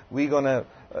 yes,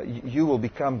 you will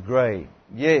become grey.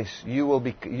 Yes, you'll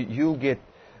get,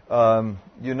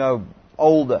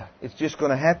 older. It's just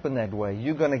going to happen that way.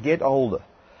 You're going to get older.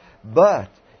 But,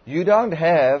 you don't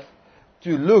have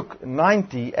to look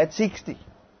 90 at 60.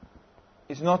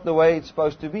 It's not the way it's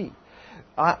supposed to be.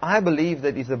 I believe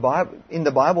that in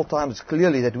the Bible times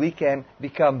clearly that we can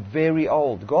become very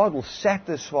old. God will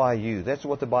satisfy you. That's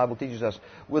what the Bible teaches us,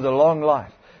 with a long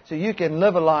life. So you can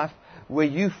live a life where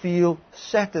you feel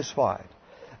satisfied.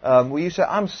 Where you say,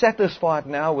 I'm satisfied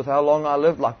now with how long I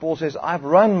lived. Like Paul says, I've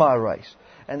run my race.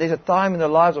 And there's a time in the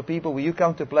lives of people where you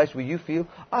come to a place where you feel,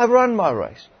 I've run my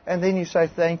race. And then you say,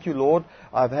 thank you, Lord.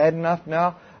 I've had enough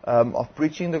now of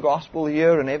preaching the gospel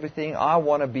here and everything. I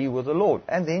want to be with the Lord.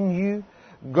 And then you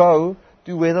go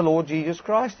to where the Lord Jesus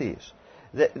Christ is.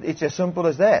 It's as simple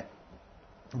as that.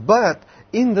 But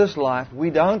in this life, we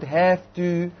don't have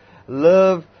to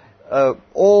live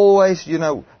always,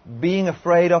 being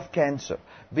afraid of cancer.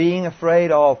 Being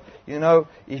afraid of,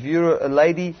 if you're a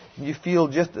lady, you feel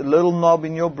just a little knob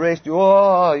in your breast,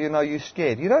 you're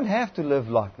scared. You don't have to live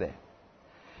like that.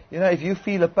 If you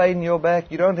feel a pain in your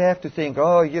back, you don't have to think,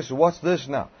 oh, yes, what's this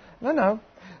now? No.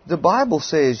 The Bible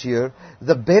says here,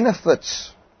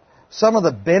 some of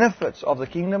the benefits of the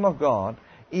kingdom of God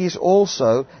is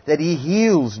also that He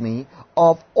heals me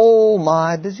of all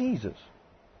my diseases.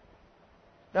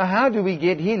 Now, how do we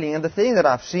get healing? And the thing that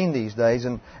I've seen these days,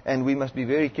 and we must be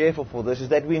very careful for this, is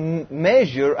that we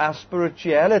measure our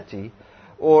spirituality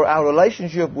or our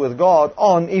relationship with God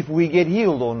on if we get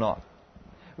healed or not.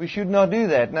 We should not do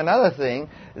that. And another thing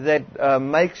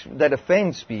that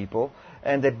offends people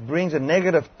and that brings a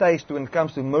negative taste when it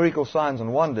comes to miracle signs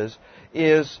and wonders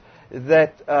is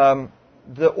that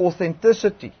the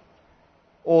authenticity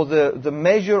or the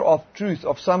measure of truth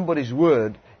of somebody's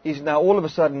word is now all of a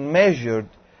sudden measured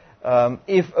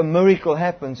if a miracle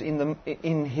happens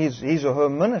in his or her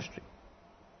ministry.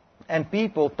 And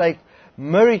people take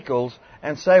miracles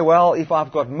and say, well, if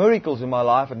I've got miracles in my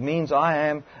life, it means I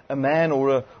am a man or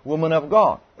a woman of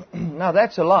God. Now,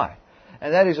 that's a lie.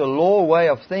 And that is a low way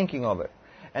of thinking of it.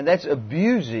 And that's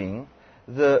abusing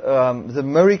the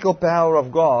miracle power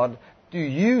of God to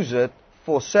use it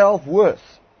for self-worth.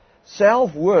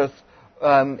 Self-worth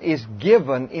is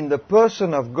given in the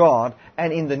person of God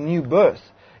and in the new birth.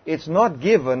 It's not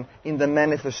given in the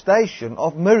manifestation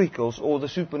of miracles or the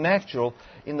supernatural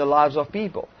in the lives of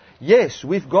people. Yes,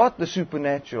 we've got the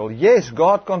supernatural. Yes,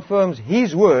 God confirms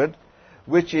His word,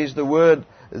 which is the word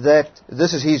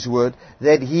this is His word,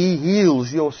 that He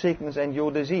heals your sickness and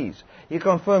your disease. He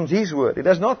confirms His word. He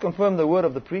does not confirm the word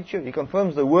of the preacher. He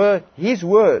confirms the word, His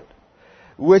word,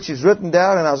 which is written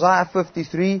down in Isaiah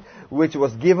 53, which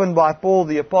was given by Paul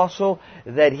the Apostle,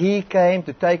 that he came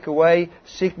to take away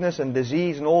sickness and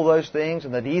disease and all those things,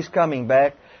 and that He's coming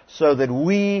back so that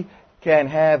we can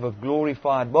have a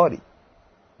glorified body.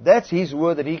 That's His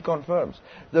word that He confirms.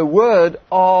 The word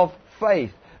of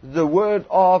faith. The word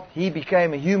of He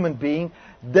became a human being,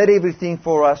 did everything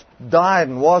for us, died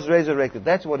and was resurrected.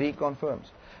 That's what He confirms.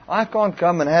 I can't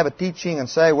come and have a teaching and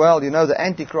say, well, the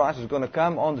Antichrist is going to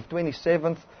come on the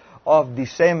 27th of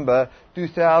December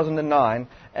 2009,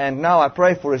 and now I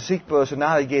pray for a sick person,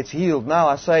 now he gets healed. Now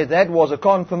I say that was a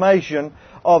confirmation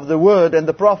of the word and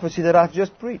the prophecy that I've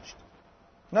just preached.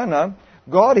 No.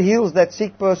 God heals that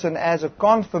sick person as a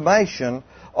confirmation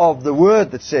of the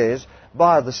word that says,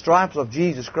 by the stripes of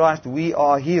Jesus Christ we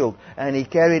are healed. And He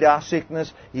carried our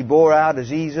sickness, He bore our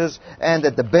diseases, and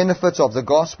that the benefits of the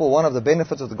gospel, one of the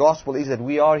benefits of the gospel is that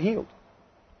we are healed.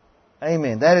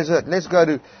 Amen. That is it. Let's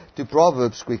go to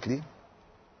Proverbs quickly.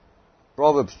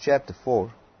 Proverbs chapter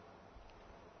 4.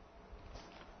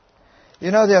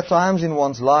 You know, there are times in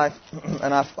one's life,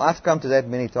 and I've come to that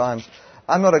many times.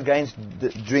 I'm not against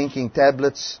drinking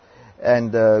tablets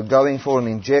and going for an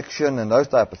injection and those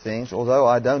type of things, although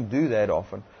I don't do that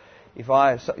often.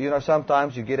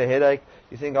 Sometimes you get a headache,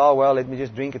 you think, oh well, let me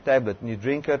just drink a tablet, and you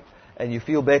drink it, and you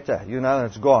feel better, and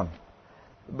it's gone.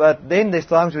 But then there's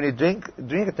times when you drink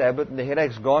a tablet, and the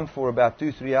headache's gone for about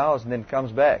 2-3 hours, and then it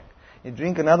comes back. You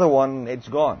drink another one, it's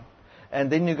gone. And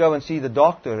then you go and see the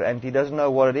doctor, and he doesn't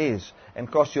know what it is,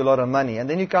 and costs you a lot of money. And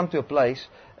then you come to a place,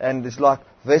 and it's like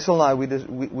Vessel and I,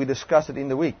 we discussed it in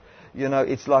the week.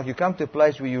 It's like you come to a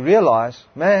place where you realize,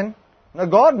 man, no,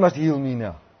 God must heal me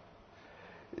now.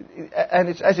 And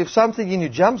it's as if something in you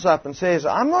jumps up and says,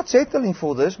 I'm not settling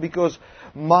for this because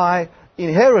my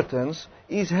inheritance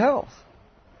is health.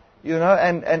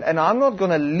 And I'm not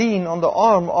going to lean on the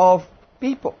arm of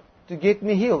people to get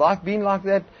me healed. I've been like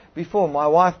that before. My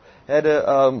wife had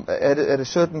a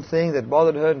certain thing that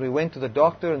bothered her, and we went to the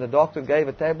doctor, and the doctor gave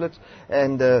her tablets,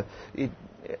 and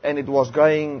it was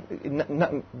going,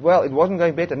 it wasn't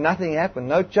going better. Nothing happened,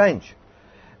 no change.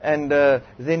 And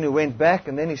then we went back,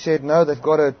 and then he said, no, they've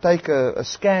got to take a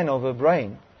scan of her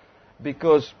brain,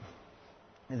 because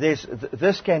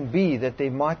this can be that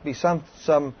there might be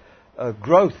some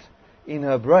growth in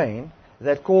her brain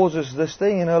that causes this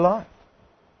thing in her life.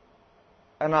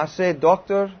 And I said,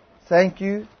 doctor, thank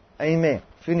you, amen,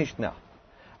 finished now.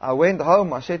 I went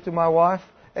home, I said to my wife,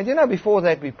 and before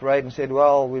that we prayed and said,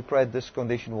 well, we prayed this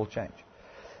condition will change.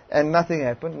 And nothing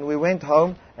happened. And we went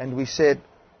home and we said,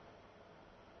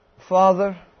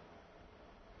 Father,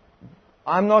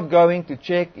 I'm not going to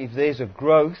check if there's a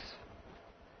growth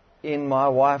in my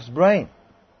wife's brain.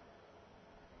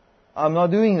 I'm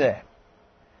not doing that.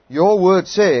 Your word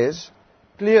says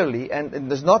clearly,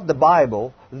 and it's not the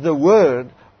Bible, the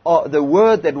word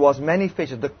that was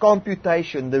manifested, the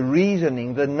computation, the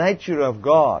reasoning, the nature of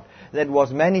God that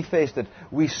was manifested.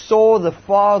 We saw the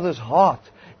Father's heart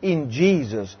in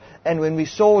Jesus. And when we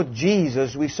saw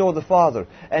Jesus, we saw the Father.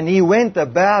 And He went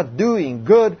about doing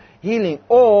good, healing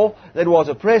all that was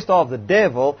oppressed of the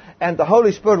devil. And the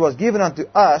Holy Spirit was given unto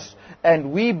us.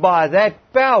 And we by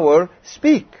that power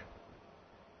speak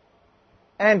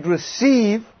and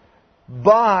receive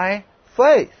by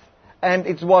faith. And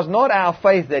it was not our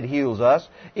faith that heals us.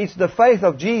 It's the faith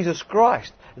of Jesus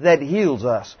Christ that heals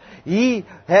us. He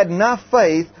had enough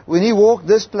faith when He walked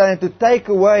this planet to take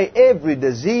away every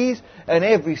disease and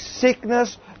every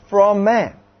sickness from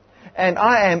man. And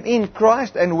I am in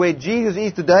Christ, and where Jesus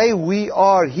is today, we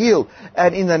are healed.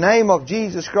 And in the name of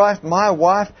Jesus Christ, my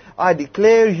wife, I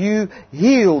declare you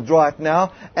healed right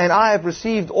now. And I have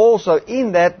received also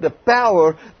in that the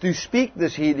power to speak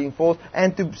this healing forth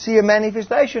and to see a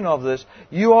manifestation of this.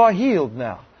 You are healed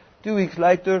now. 2 weeks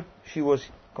later, she was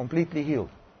completely healed.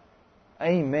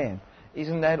 Amen.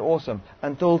 Isn't that awesome?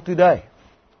 Until today.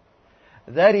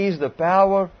 That is the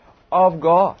power of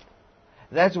God.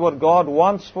 That's what God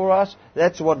wants for us.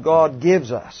 That's what God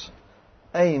gives us.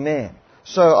 Amen.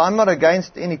 So I'm not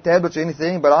against any tablets or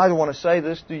anything, but I want to say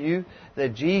this to you,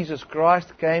 that Jesus Christ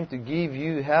came to give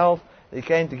you health. He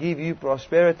came to give you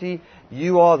prosperity.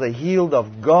 You are the healed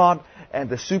of God, and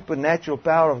the supernatural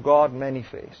power of God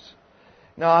manifests.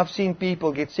 Now, I've seen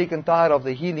people get sick and tired of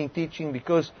the healing teaching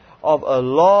because of a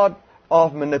lot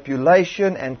of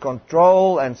manipulation and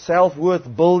control and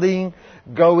self-worth building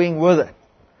going with it.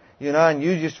 And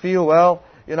you just feel, well,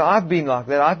 I've been like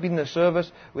that. I've been in a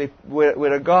service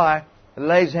where a guy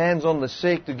lays hands on the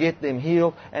sick to get them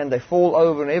healed, and they fall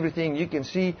over and everything. You can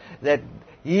see that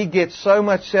he gets so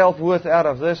much self-worth out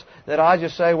of this that I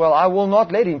just say, well, I will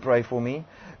not let him pray for me,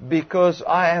 because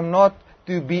I am not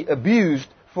to be abused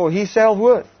for his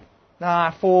self-worth. Now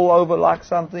I fall over like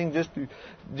something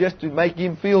just to make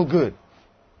him feel good.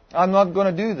 I'm not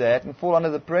going to do that and fall under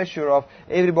the pressure of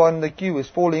everybody in the queue is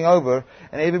falling over,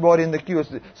 and everybody in the queue is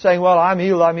saying, well, I'm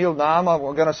healed. No, I'm not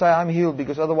going to say I'm healed,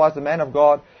 because otherwise the man of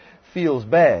God feels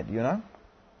bad,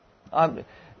 And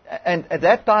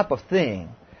that type of thing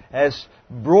has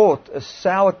brought a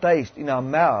sour taste in our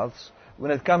mouths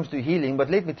when it comes to healing. But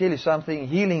let me tell you something,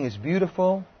 healing is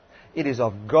beautiful. It is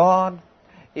of God.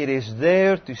 It is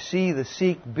there to see the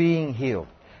sick being healed.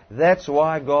 That's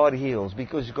why God heals,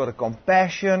 because He's got a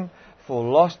compassion for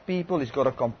lost people, He's got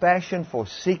a compassion for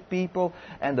sick people,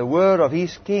 and the word of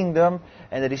His kingdom,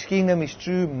 and that His kingdom is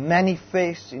true,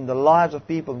 manifests in the lives of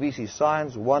people. We see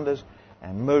signs, wonders,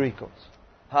 and miracles.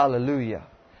 Hallelujah.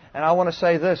 And I want to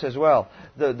say this as well.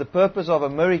 The purpose of a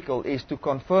miracle is to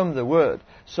confirm the Word,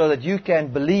 so that you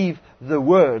can believe the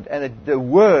Word, and that the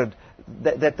Word,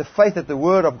 that the faith that the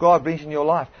Word of God brings in your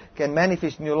life can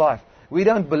manifest in your life. We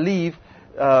don't believe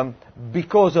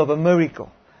because of a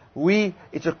miracle.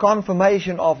 It's a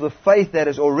confirmation of the faith that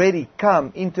has already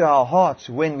come into our hearts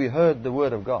when we heard the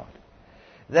Word of God.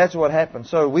 That's what happens.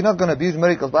 So we're not going to abuse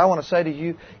miracles, but I want to say to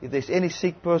you, if there's any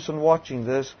sick person watching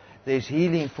this, there's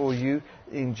healing for you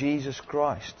in Jesus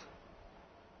Christ.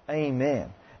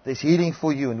 Amen. There's healing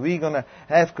for you. And we're going to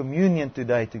have communion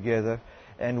today together.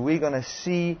 And we're going to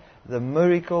see the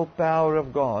miracle power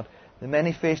of God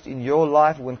manifest in your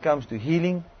life when it comes to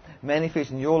healing.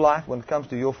 Manifest in your life when it comes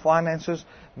to your finances.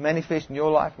 Manifest in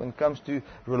your life when it comes to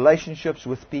relationships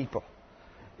with people.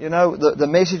 You know, the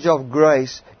message of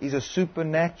grace is a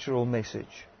supernatural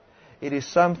message. It is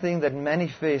something that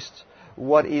manifests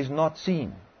what is not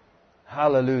seen.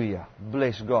 Hallelujah.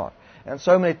 Bless God. And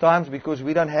so many times, because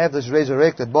we don't have this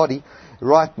resurrected body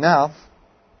right now,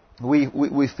 we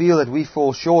feel that we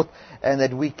fall short and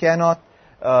that we cannot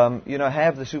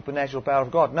have the supernatural power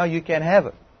of God. No, you can have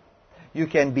it. You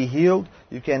can be healed.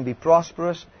 You can be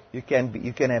prosperous. You can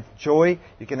have joy.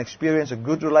 You can experience a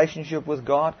good relationship with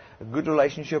God, a good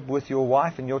relationship with your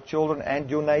wife and your children and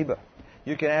your neighbor.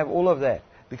 You can have all of that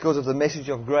because of the message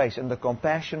of grace and the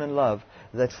compassion and love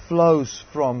that flows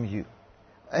from you.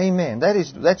 Amen.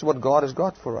 That's what God has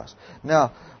got for us.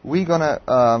 Now we're gonna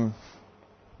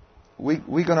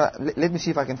let me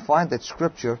see if I can find that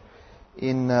scripture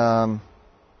in I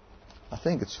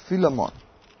think it's Philemon.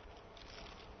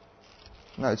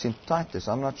 No, it's in Titus.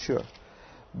 I'm not sure.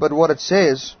 But what it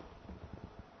says,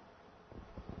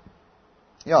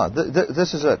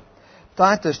 this is it.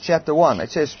 Titus chapter 1.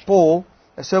 It says, Paul,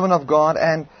 a servant of God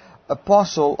and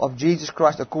apostle of Jesus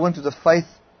Christ, according to the faith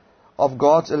of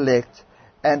God's elect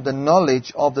and the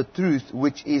knowledge of the truth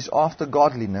which is after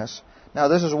godliness. Now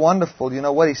this is wonderful. You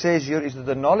know what he says here is that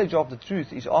the knowledge of the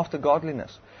truth is after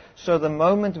godliness. So the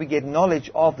moment we get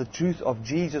knowledge of the truth of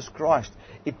Jesus Christ,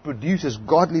 it produces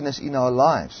godliness in our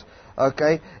lives.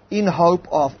 Okay? In hope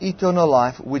of eternal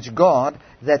life, which God,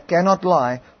 that cannot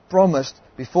lie, promised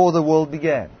before the world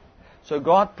began. So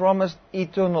God promised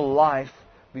eternal life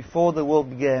before the world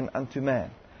began unto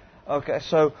man. Okay,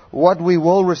 so what we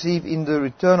will receive in the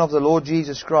return of the Lord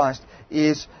Jesus Christ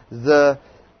is the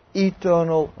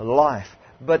eternal life.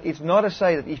 But it's not to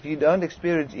say that if you don't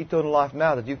experience eternal life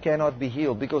now that you cannot be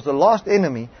healed. Because the last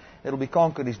enemy that will be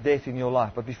conquered is death in your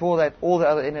life. But before that, all the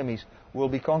other enemies will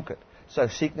be conquered. So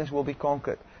sickness will be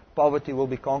conquered. Poverty will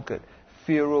be conquered.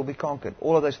 Fear will be conquered.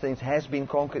 All of those things has been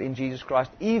conquered in Jesus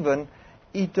Christ. Even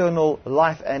eternal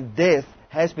life and death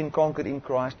has been conquered in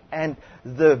Christ. And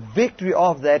the victory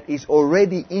of that is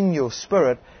already in your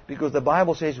spirit. Because the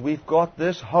Bible says we've got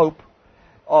this hope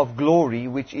of glory,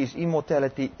 which is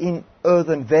immortality, in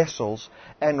earthen vessels.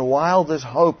 And while this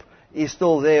hope is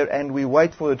still there and we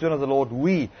wait for the return of the Lord,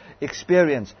 we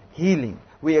experience healing.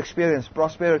 We experience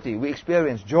prosperity. We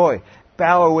experience joy,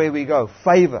 power where we go,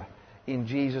 favor in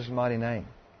Jesus' mighty name.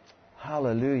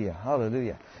 Hallelujah,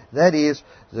 hallelujah. That is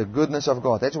the goodness of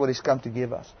God. That's what He's come to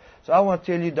give us. So I want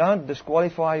to tell you, don't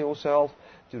disqualify yourself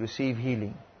to receive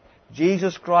healing.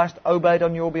 Jesus Christ obeyed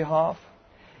on your behalf.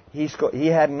 He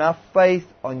had enough faith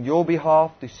on your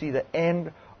behalf to see the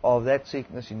end of that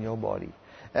sickness in your body.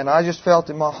 And I just felt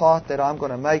in my heart that I'm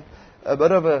going to make a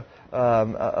bit of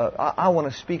I want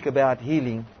to speak about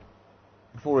healing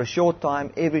for a short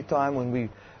time, every time when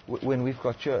we've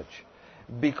got church.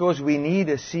 Because we need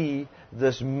to see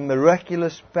this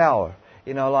miraculous power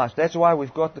in our lives. That's why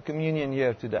we've got the communion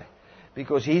here today.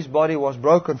 Because His body was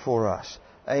broken for us.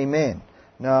 Amen.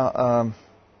 Now,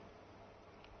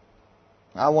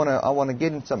 I want to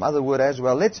get in some other word as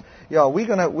well. We're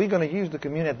gonna use the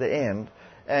communion at the end,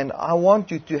 and I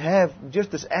want you to have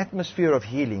just this atmosphere of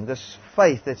healing, this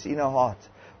faith that's in our heart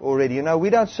already. You know, we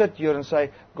don't sit here and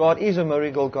say, God, is a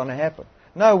miracle going to happen?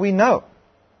 No, we know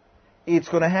it's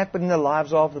going to happen in the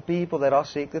lives of the people that are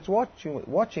sick that's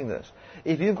watching this.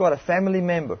 If you've got a family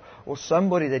member or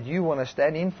somebody that you want to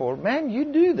stand in for, man, you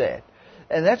do that.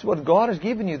 And that's what God has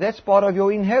given you. That's part of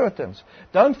your inheritance.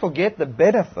 Don't forget the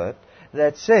benefit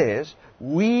that says,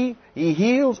 He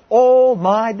heals all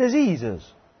my diseases.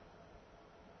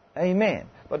 Amen.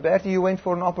 But Bertie, you went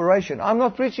for an operation. I'm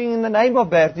not preaching in the name of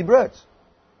Bertie Brits.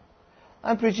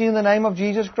 I'm preaching in the name of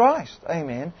Jesus Christ.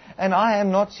 Amen. And I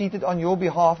am not seated on your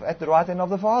behalf at the right hand of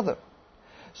the Father.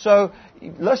 So,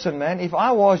 listen, man, if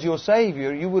I was your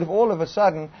Savior, you would have all of a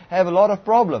sudden have a lot of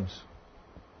problems.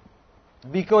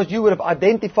 Because you would have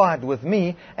identified with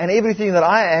me, and everything that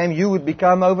I am, you would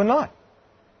become overnight.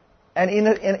 And in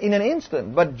an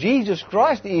instant. But Jesus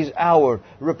Christ is our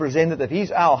representative.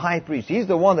 He's our high priest. He's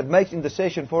the one that makes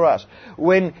intercession for us.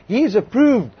 When He's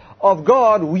approved of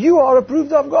God, you are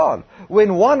approved of God.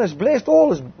 When one is blessed,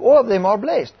 all of them are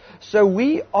blessed. So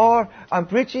I'm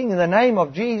preaching in the name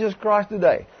of Jesus Christ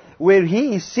today. Where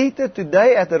He is seated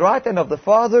today at the right hand of the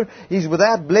Father. He's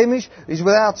without blemish. He's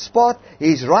without spot.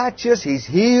 He's righteous. He's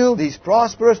healed. He's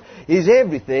prosperous. He's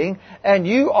everything. And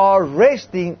you are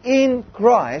resting in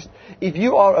Christ if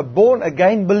you are a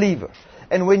born-again believer.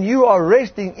 And when you are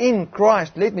resting in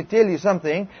Christ, let me tell you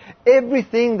something.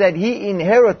 Everything that He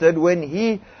inherited when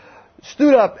He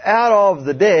stood up out of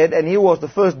the dead, and He was the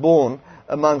firstborn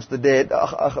amongst the dead,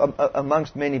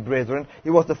 amongst many brethren. He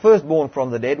was the firstborn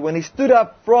from the dead. When He stood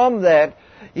up from that,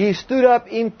 He stood up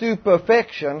into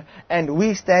perfection, and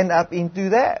we stand up into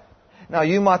that. Now,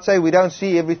 you might say we don't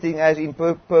see everything as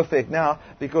imperfect now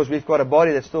because we've got a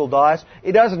body that still dies.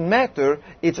 It doesn't matter.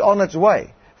 It's on its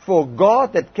way. For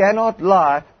God that cannot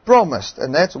lie promised.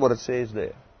 And that's what it says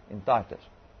there in Titus.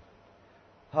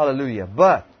 Hallelujah.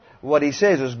 But what He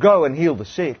says is go and heal the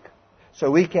sick.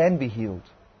 So we can be healed.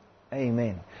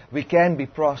 Amen. We can be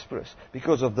prosperous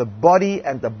because of the body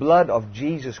and the blood of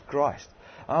Jesus Christ.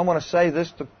 I want to say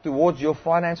this towards your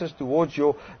finances, towards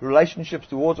your relationships,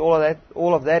 towards all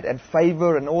of that, and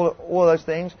favor and all those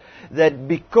things, that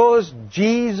because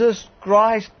Jesus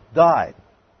Christ died,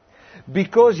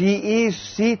 because He is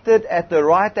seated at the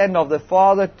right hand of the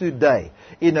Father today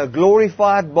in a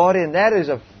glorified body, and that is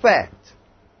a fact,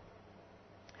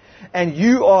 and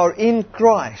you are in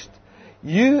Christ,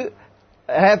 you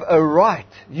have a right,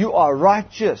 you are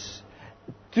righteous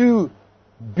to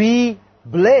be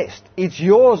blessed. It's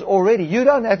yours already. You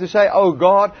don't have to say, oh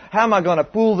God, how am I going to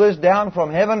pull this down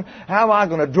from heaven? How am I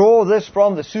going to draw this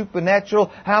from the supernatural?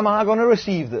 How am I going to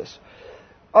receive this?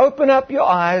 Open up your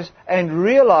eyes and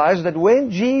realize that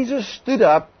when Jesus stood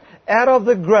up out of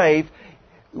the grave,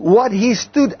 what He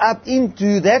stood up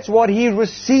into, that's what He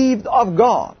received of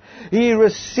God. He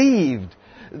received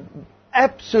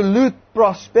absolute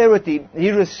prosperity.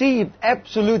 He received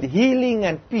absolute healing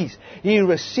and peace. He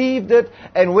received it,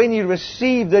 and when He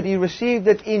received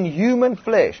it in human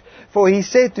flesh. For He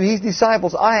said to His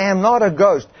disciples, I am not a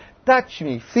ghost. Touch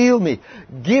me, feel me,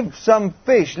 give some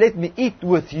fish, let me eat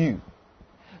with you.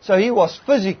 So He was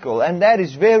physical, and that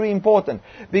is very important.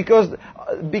 Because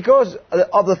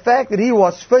of the fact that He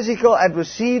was physical and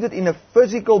received it in a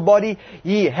physical body,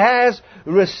 He has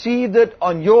received it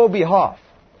on your behalf.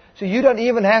 So you don't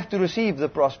even have to receive the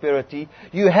prosperity.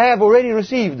 You have already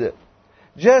received it.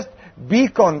 Just be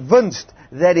convinced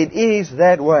that it is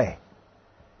that way.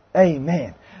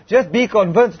 Amen. Just be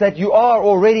convinced that you are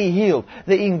already healed.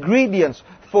 The ingredients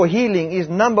for healing is,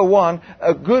 number one,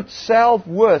 a good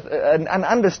self-worth, an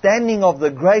understanding of the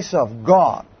grace of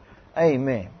God.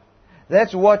 Amen.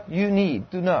 That's what you need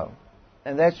to know.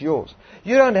 And that's yours.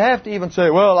 You don't have to even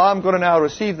say, well, I'm going to now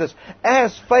receive this.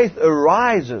 As faith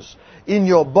arises in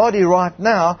your body right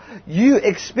now, you're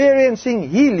experiencing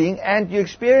healing and you're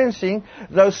experiencing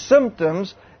those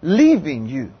symptoms leaving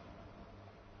you.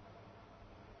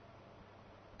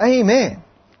 Amen.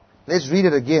 Let's read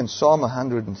it again. Psalm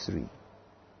 103.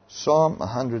 Psalm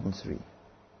 103.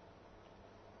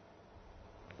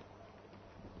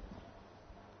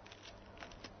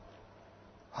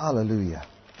 Hallelujah.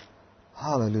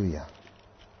 Hallelujah.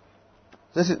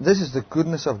 This is the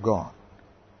goodness of God.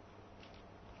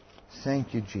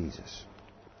 Thank you, Jesus.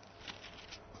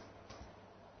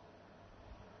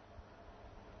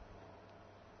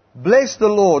 Bless the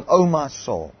Lord, O my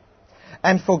soul,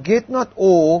 and forget not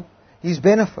all His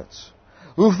benefits,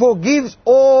 who forgives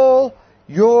all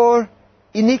your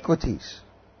iniquities,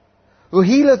 who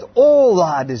healeth all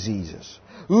thy diseases,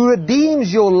 who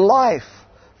redeems your life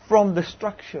from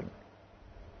destruction.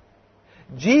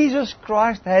 Jesus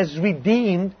Christ has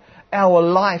redeemed our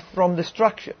life from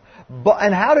destruction.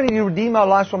 And how did He redeem our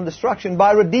lives from destruction?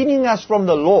 By redeeming us from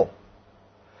the law.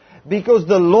 Because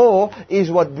the law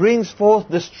is what brings forth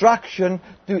destruction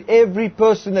to every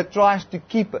person that tries to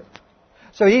keep it.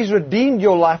 So He's redeemed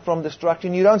your life from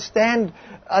destruction. You don't stand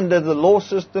under the law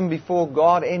system before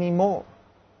God anymore.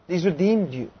 He's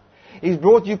redeemed you. He's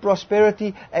brought you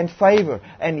prosperity and favor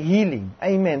and healing.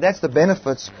 Amen. That's the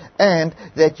benefits. And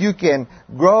that you can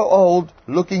grow old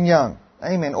looking young.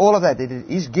 Amen. All of that.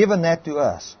 He's given that to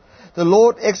us. The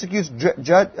Lord executes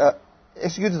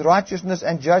executeth righteousness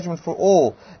and judgment for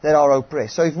all that are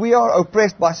oppressed. So if we are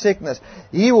oppressed by sickness,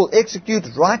 He will execute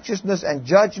righteousness and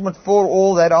judgment for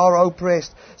all that are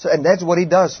oppressed. And that's what He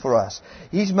does for us.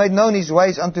 He's made known His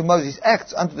ways unto Moses, His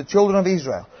acts unto the children of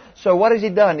Israel. So what has He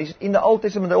done? In the Old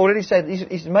Testament, I already said,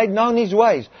 He's made known His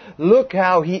ways. Look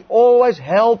how He always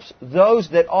helps those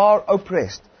that are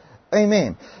oppressed.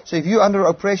 Amen. So if you're under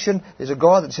oppression, there's a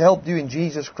God that's helped you in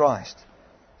Jesus Christ.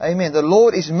 Amen. The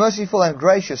Lord is merciful and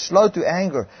gracious, slow to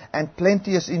anger, and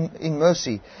plenteous in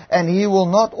mercy. And He will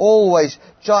not always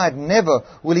chide, never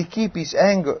will He keep His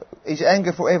anger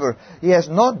forever. He has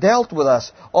not dealt with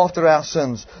us after our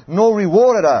sins, nor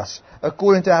rewarded us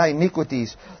according to our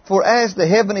iniquities. For as the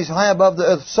heaven is high above the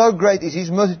earth, so great is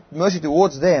His mercy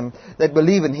towards them that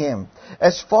believe in Him.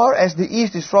 As far as the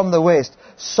east is from the west,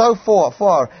 so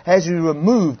far has He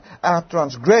removed our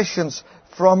transgressions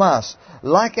from us.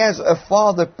 Like as a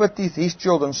father pitieth his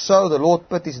children, so the Lord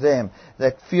pities them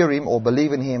that fear Him or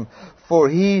believe in Him. For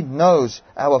He knows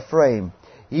our frame.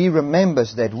 He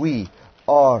remembers that we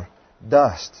are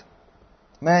dust.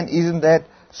 Man, isn't that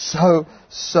so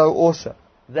awesome?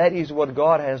 That is what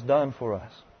God has done for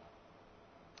us.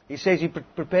 He says He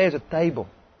prepares a table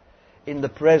in the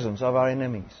presence of our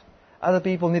enemies. Other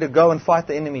people need to go and fight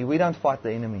the enemy. We don't fight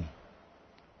the enemy.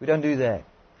 We don't do that.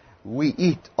 We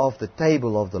eat of the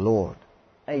table of the Lord.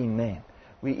 Amen.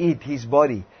 We eat His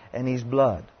body and His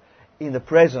blood in the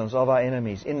presence of our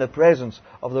enemies, in the presence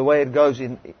of the way it goes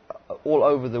all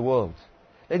over the world.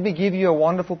 Let me give you a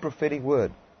wonderful prophetic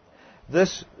word.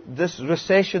 This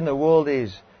recession the world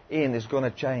is in is going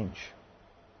to change.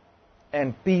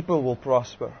 And people will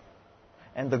prosper.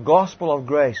 And the gospel of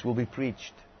grace will be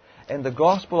preached. And the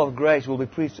gospel of grace will be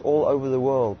preached all over the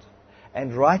world.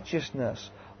 And righteousness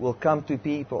will come to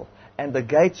people. And the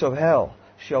gates of hell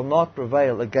shall not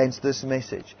prevail against this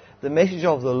message. The message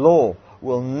of the law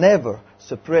will never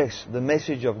suppress the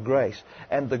message of grace.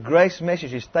 And the grace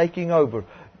message is taking over.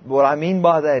 What I mean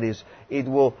by that is it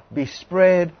will be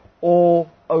spread all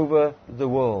over the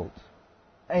world.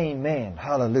 Amen.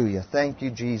 Hallelujah. Thank you,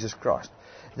 Jesus Christ.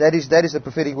 That is the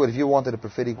prophetic word, if you wanted a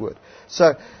prophetic word.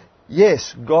 So,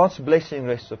 yes, God's blessing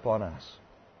rests upon us.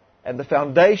 And the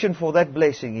foundation for that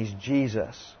blessing is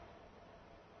Jesus.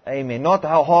 Amen. Not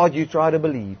how hard you try to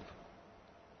believe.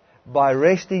 By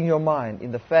resting your mind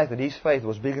in the fact that His faith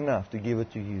was big enough to give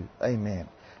it to you. Amen.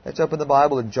 Let's open the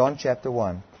Bible in John chapter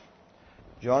 1.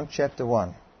 John chapter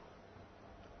 1.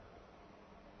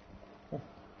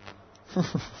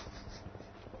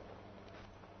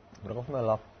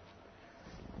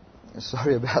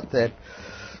 Sorry about that.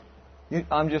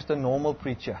 I'm just a normal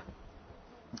preacher.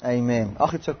 Amen. Oh,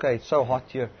 it's okay. It's so hot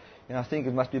here. I think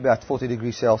it must be about 40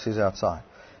 degrees Celsius outside.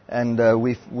 And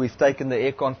we've taken the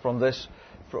aircon from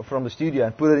the studio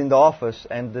and put it in the office,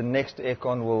 and the next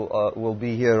aircon will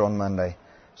be here on Monday.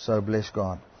 So bless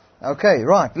God. Okay,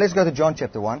 right. Let's go to John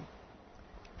chapter 1.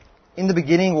 In the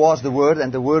beginning was the Word,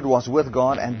 and the Word was with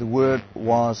God, and the Word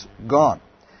was God.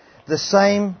 The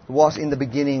same was in the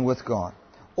beginning with God.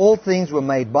 All things were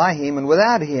made by Him, and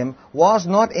without Him was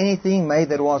not anything made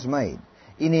that was made.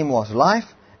 In Him was life,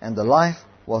 and the life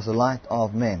was the light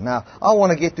of men. Now, I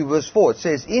want to get to verse 4. It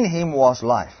says, in Him was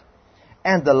life,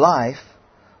 and the life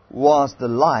was the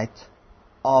light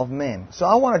of men. So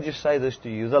I want to just say this to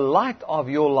you. The light of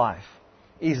your life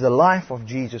is the life of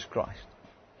Jesus Christ.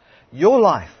 Your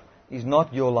life is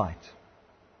not your light.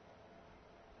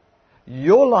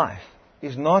 Your life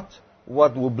is not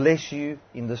what will bless you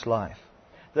in this life.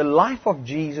 The life of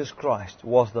Jesus Christ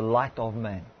was the light of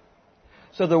man.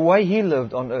 So the way He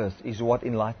lived on earth is what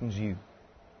enlightens you.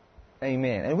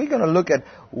 Amen. And we're going to look at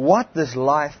what this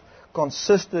life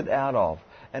consisted out of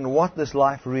and what this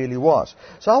life really was.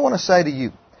 So I want to say to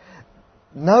you,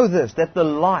 know this, that the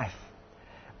life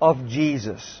of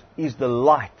Jesus is the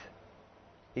light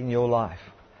in your life.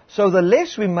 So the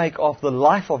less we make of the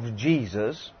life of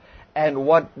Jesus and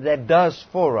what that does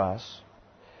for us,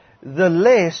 the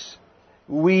less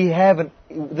we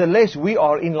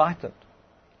are enlightened.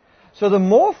 So the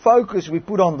more focus we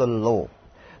put on the law,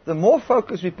 the more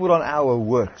focus we put on our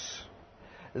works,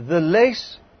 the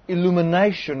less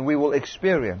illumination we will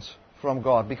experience from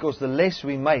God, because the less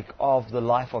we make of the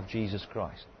life of Jesus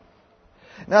Christ.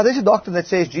 Now, there's a doctrine that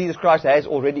says Jesus Christ has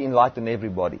already enlightened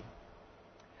everybody.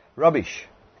 Rubbish.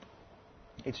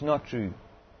 It's not true.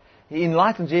 He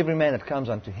enlightens every man that comes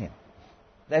unto Him.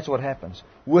 That's what happens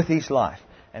with His life.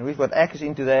 And we've got access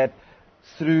into that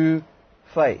through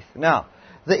faith. Now,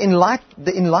 the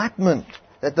enlightenment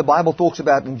that the Bible talks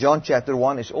about in John chapter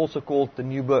 1 is also called the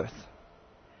new birth.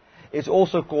 It's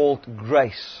also called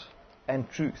grace and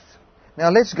truth. Now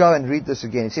let's go and read this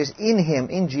again. It says, in Him,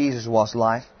 in Jesus was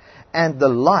life, and the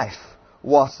life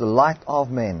was the light of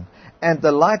men. And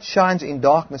the light shines in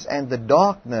darkness, and the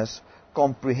darkness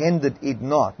comprehended it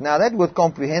not. Now that word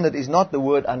comprehended is not the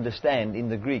word understand in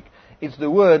the Greek. It's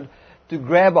the word to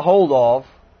grab a hold of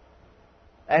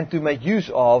and to make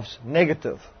use of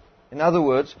negative. In other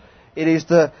words, it is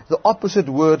the opposite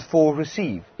word for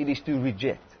receive. It is to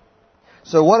reject.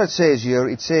 So what it says here,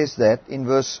 it says that in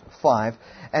verse 5,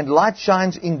 and light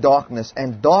shines in darkness,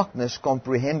 and darkness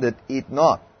comprehended it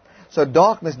not. So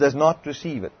darkness does not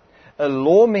receive it. A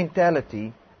law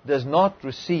mentality does not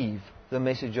receive the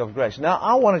message of grace. Now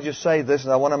I want to just say this,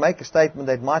 and I want to make a statement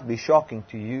that might be shocking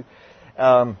to you.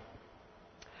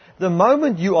 The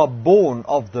moment you are born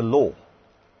of the law,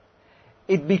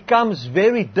 it becomes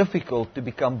very difficult to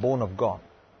become born of God.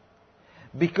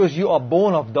 Because you are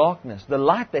born of darkness. The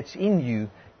light that's in you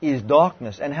is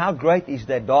darkness. And how great is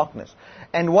that darkness?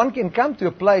 And one can come to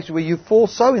a place where you fall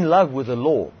so in love with the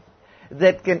law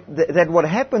that what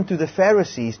happened to the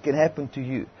Pharisees can happen to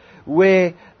you.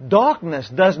 Where darkness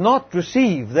does not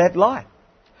receive that light.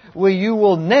 Where you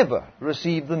will never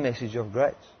receive the message of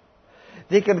grace.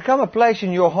 There can come a place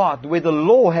in your heart where the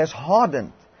law has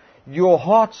hardened your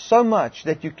heart so much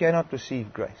that you cannot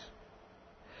receive grace.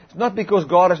 It's not because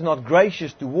God is not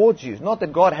gracious towards you. It's not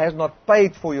that God has not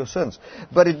paid for your sins.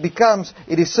 But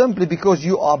it is simply because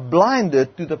you are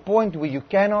blinded to the point where you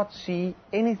cannot see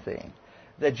anything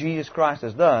that Jesus Christ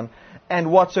has done.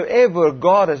 And whatsoever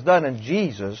God has done in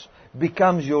Jesus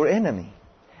becomes your enemy.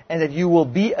 And that you will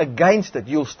be against it.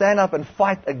 You'll stand up and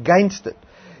fight against it.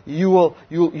 You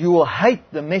will hate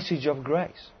the message of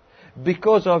grace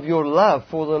because of your love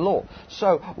for the law.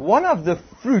 So one of the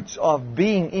fruits of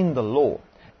being in the law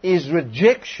is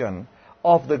rejection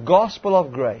of the gospel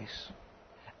of grace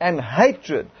and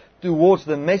hatred towards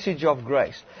the message of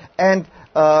grace. And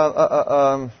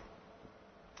I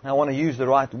want to use the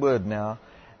right word now.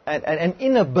 And an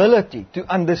inability to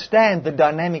understand the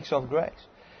dynamics of grace.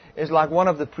 It's like one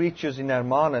of the preachers in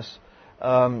Hermanus,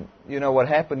 what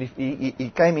happened if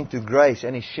he came into grace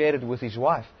and he shared it with his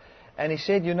wife. And he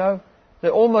said, they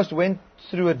almost went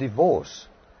through a divorce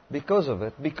because of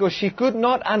it. Because she could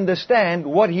not understand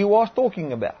what he was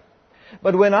talking about.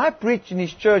 But when I preached in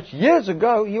his church years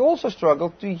ago, he also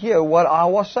struggled to hear what I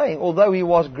was saying. Although he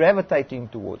was gravitating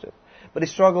towards it. But he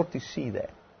struggled to see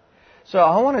that. So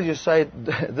I want to just say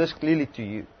this clearly to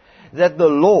you. That the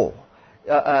law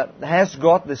has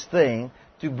got this thing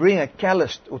to bring to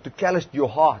callous your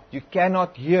heart. You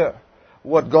cannot hear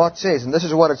what God says. And this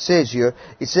is what it says here.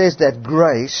 It says that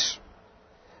grace,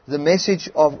 the message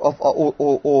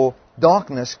or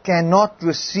darkness, cannot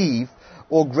receive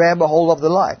or grab a hold of the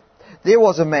light. There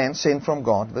was a man sent from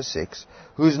God, verse 6,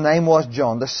 whose name was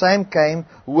John. The same came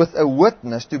with a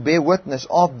witness to bear witness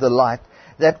of the light,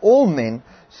 that all men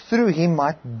through him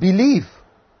might believe.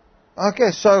 Okay,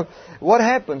 so what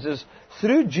happens is,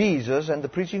 through Jesus and the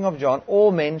preaching of John,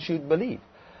 all men should believe.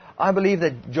 I believe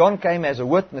that John came as a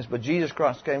witness, but Jesus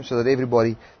Christ came so that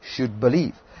everybody should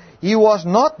believe. He was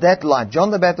not that light. John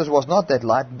the Baptist was not that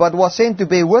light, but was sent to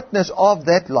bear witness of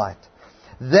that light.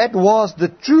 That was the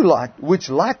true light, which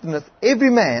lighteneth every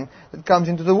man that comes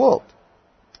into the world.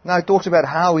 Now it talks about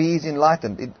how he is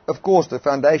enlightened. Of course, the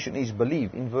foundation is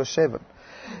believe in verse 7.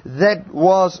 That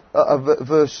was,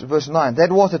 verse 9,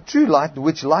 that was a true light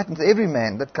which lighteneth every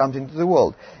man that comes into the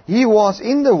world. He was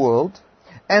in the world,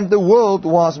 and the world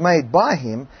was made by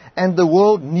him, and the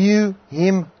world knew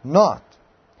him not.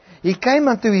 He came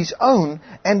unto his own,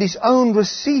 and his own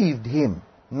received him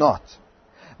not.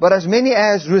 But as many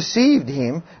as received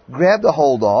him, grabbed a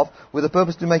hold of, with a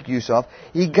purpose to make use of,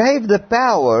 he gave the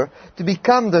power to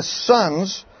become the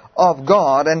sons of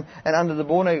God. And under the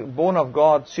Born of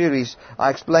God series, I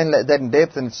explain that in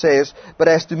depth, and it says, but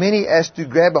as to many as to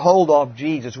grab a hold of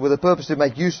Jesus, with a purpose to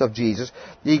make use of Jesus,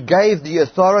 he gave the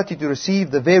authority to receive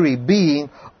the very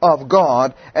being of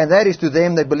God, and that is to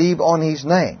them that believe on his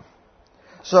name.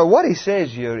 So what he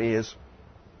says here is,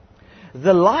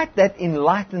 the light that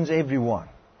enlightens everyone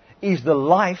is the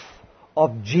life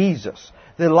of Jesus.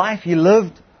 The life he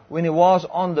lived when he was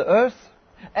on the earth,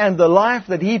 and the life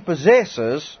that he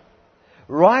possesses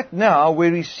right now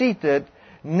where he's seated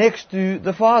next to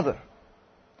the Father,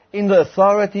 in the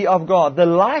authority of God. The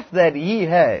life that he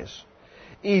has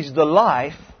is the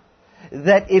life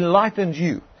that enlightens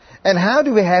you. And how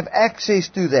do we have access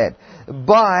to that?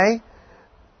 By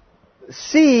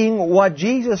seeing what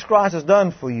Jesus Christ has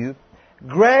done for you,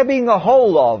 grabbing a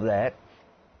hold of that,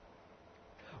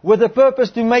 with a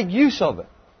purpose to make use of it.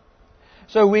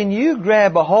 So when you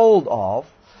grab a hold of,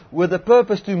 with a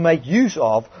purpose to make use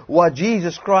of, what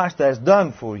Jesus Christ has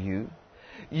done for you,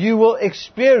 you will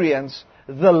experience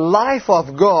the life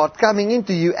of God coming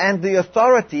into you and the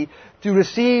authority to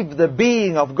receive the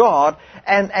being of God.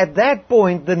 And at that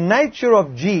point, the nature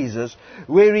of Jesus,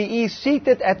 where He is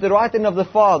seated at the right hand of the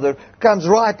Father, comes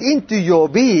right into your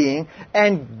being,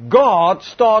 and God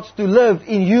starts to live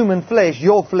in human flesh,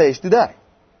 your flesh today.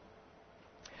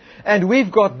 And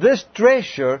we've got this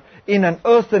treasure in an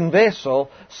earthen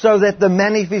vessel, so that the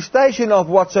manifestation of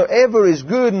whatsoever is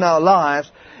good in our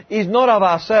lives is not of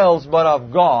ourselves, but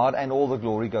of God, and all the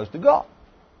glory goes to God.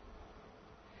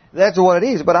 That's what it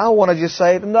is. But I want to just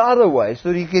say it in the other way,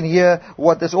 so that you can hear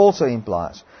what this also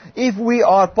implies. If we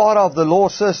are part of the law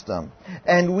system,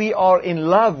 and we are in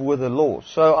love with the law,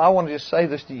 so I want to just say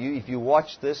this to you, if you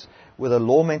watch this with a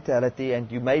law mentality,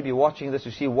 and you may be watching this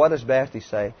to see what does Bertie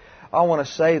say, I want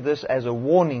to say this as a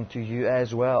warning to you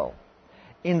as well.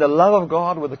 In the love of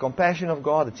God, with the compassion of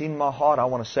God that's in my heart, I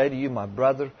want to say to you, my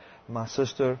brother, my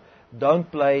sister, don't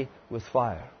play with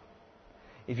fire.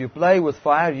 If you play with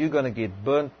fire, you're going to get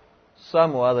burnt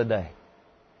some other day.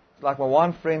 Like my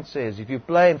one friend says, if you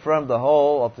play in front of the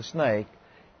hole of the snake,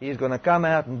 he's going to come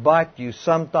out and bite you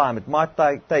sometime. It might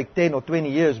take 10 or 20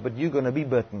 years, but you're going to be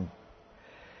bitten.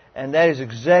 And that is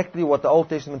exactly what the Old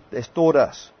Testament has taught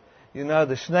us. You know,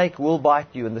 the snake will bite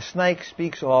you. And the snake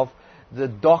speaks of the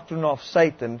doctrine of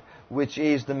Satan, which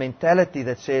is the mentality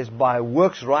that says, by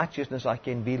works righteousness I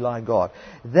can be like God.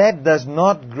 That does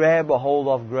not grab a hold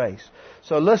of grace.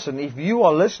 So listen, if you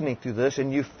are listening to this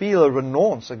and you feel a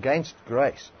renounce against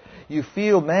grace, you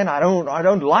feel, man, I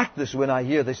don't like this when I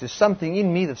hear this. There's something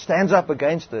in me that stands up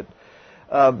against it.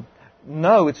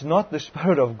 No, it's not the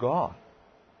Spirit of God.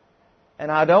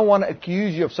 And I don't want to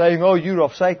accuse you of saying, oh, you're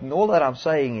of Satan. All that I'm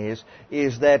saying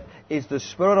is that it's the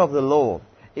Spirit of the Lord.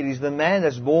 It is the man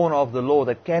that's born of the law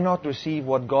that cannot receive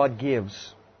what God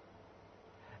gives.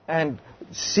 And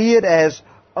see it as,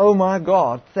 oh my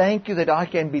God, thank you that I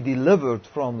can be delivered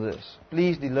from this.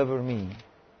 Please deliver me.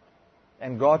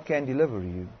 And God can deliver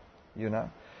you, you know.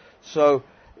 So,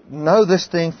 know this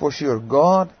thing for sure.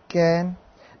 God can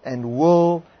and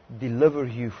will deliver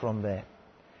you from that.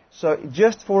 So,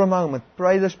 just for a moment,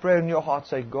 pray this prayer in your heart.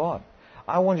 Say, God,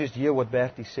 I want you to hear what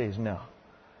Bertie says now.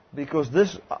 Because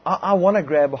this, I want to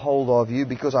grab a hold of you,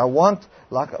 because I want,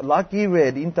 like he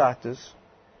read in Titus,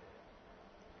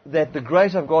 that the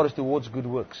grace of God is towards good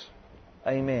works.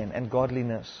 Amen. And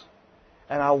godliness.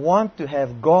 And I want to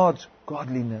have God's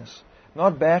godliness.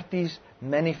 Not Bertie's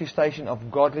manifestation of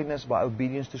godliness by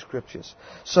obedience to Scriptures.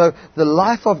 So, the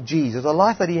life of Jesus, the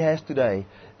life that He has today,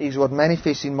 is what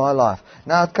manifests in my life.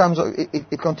 Now it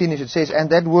continues, it says, and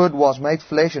that Word was made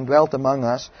flesh and dwelt among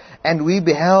us, and we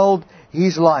beheld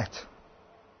His light,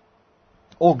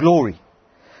 or glory.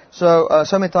 So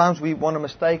many times we want to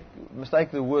mistake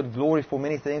the word glory for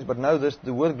many things, but know this,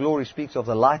 the word glory speaks of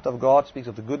the light of God, speaks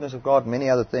of the goodness of God, many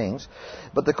other things.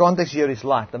 But the context here is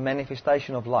light, the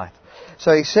manifestation of light.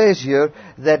 So he says here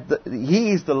that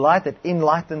He is the light that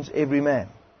enlightens every man.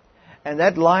 And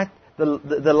that light,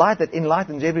 the light that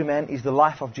enlightens every man, is the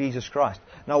life of Jesus Christ.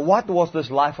 Now what was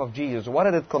this life of Jesus? What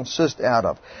did it consist out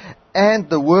of? And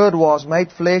the Word was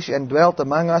made flesh and dwelt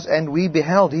among us, and we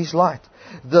beheld His light.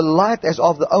 The light as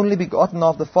of the only begotten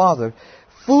of the Father,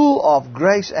 full of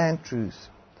grace and truth.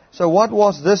 So what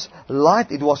was this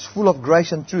light? It was full of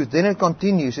grace and truth. Then it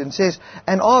continues and says,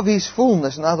 and of His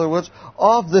fullness, in other words,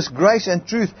 of this grace and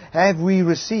truth have we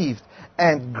received.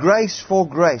 And grace for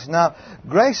grace. Now,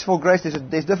 grace for grace,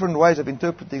 there's different ways of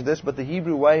interpreting this, but the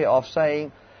Hebrew way of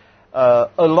saying a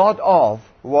lot of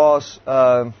was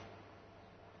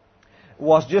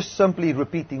just simply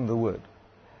repeating the word.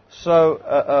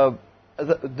 So,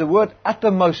 the word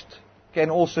uttermost can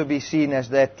also be seen as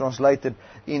that, translated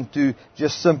into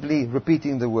just simply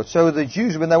repeating the word. So the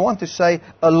Jews, when they want to say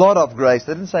a lot of grace,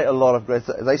 they didn't say a lot of grace.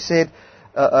 They said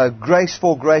grace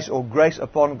for grace, or grace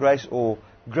upon grace, or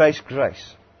grace.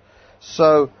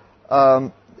 So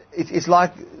it's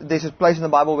like there's a place in the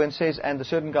Bible when it says, and a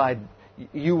certain guy,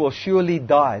 you will surely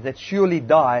die. That surely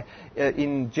die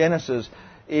in Genesis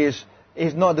is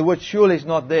not, the word surely is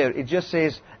not there. It just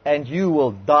says, and you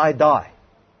will die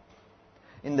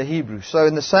in the Hebrew. So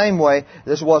in the same way,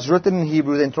 this was written in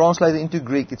Hebrew, then translated into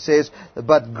Greek. It says,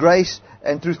 but grace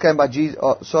and truth came by Jesus,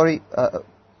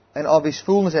 and of His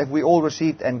fullness have we all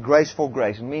received, and grace for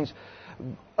grace. It means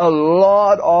a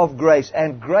lot of grace,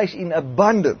 and grace in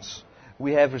abundance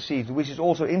we have received, which is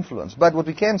also influence. But what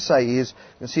we can say is,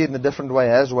 you can see it in a different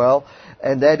way as well,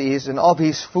 and that is, and of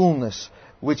His fullness,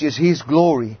 which is His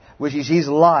glory, which is His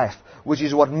life, which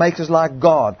is what makes us like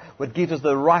God, what gives us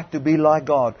the right to be like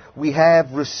God, we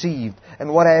have received.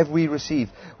 And what have we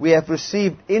received? We have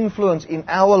received influence in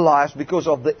our lives because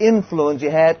of the influence He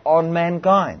had on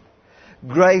mankind.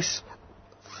 Grace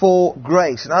for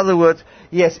grace. In other words,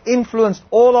 He has influenced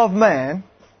all of man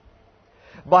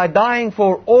by dying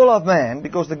for all of man,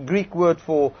 because the Greek word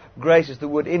for grace is the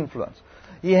word influence.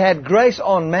 He had grace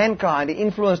on mankind. He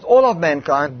influenced all of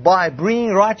mankind by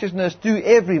bringing righteousness to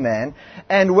every man.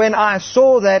 And when I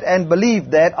saw that and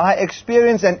believed that, I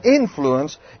experienced an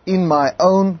influence in my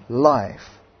own life.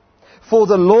 For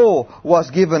the law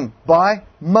was given by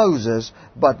Moses,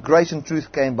 but grace and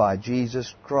truth came by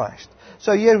Jesus Christ.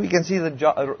 So here we can see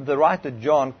that the writer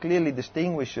John clearly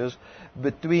distinguishes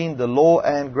between the law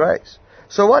and grace.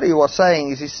 So what he was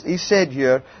saying is, he said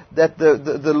here that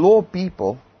the law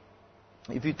people,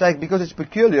 if you take, because it's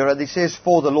peculiar, and he says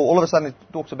for the law, all of a sudden it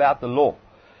talks about the law,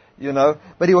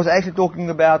 but he was actually talking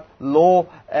about law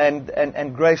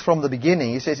and grace from the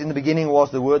beginning. He says, in the beginning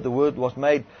was the Word was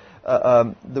made,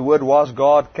 the Word was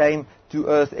God, came to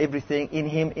earth, everything, in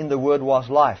Him, in the Word was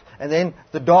life. And then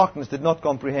the darkness did not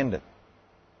comprehend it.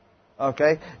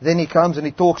 Okay? Then he comes and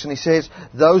he talks and he says,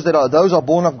 those are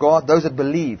born of God, those that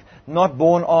believe, not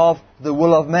born of the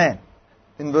will of man.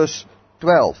 In verse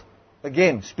 12.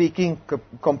 Again, speaking,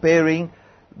 comparing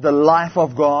the life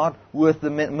of God with the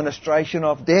ministration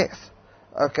of death.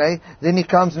 Okay? Then he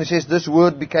comes and he says, this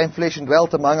Word became flesh and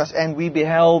dwelt among us, and we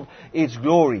beheld its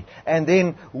glory. And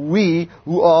then we,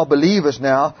 who are believers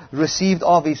now, received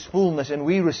of His fullness, and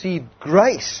we received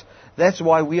grace. That's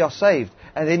why we are saved.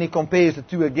 And then he compares the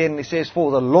two again, and he says,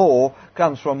 for the law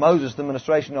comes from Moses, the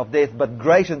ministration of death, but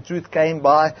grace and truth came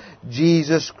by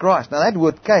Jesus Christ. Now that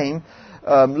word came,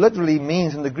 literally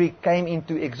means in the Greek, came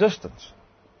into existence.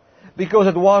 Because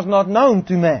it was not known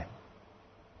to man.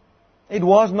 It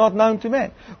was not known to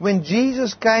man. When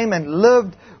Jesus came and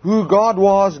lived who God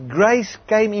was, grace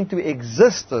came into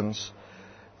existence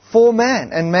for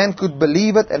man, and man could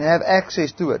believe it and have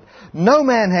access to it. No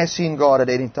man has seen God at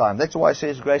any time. That's why it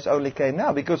says grace only came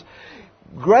now, because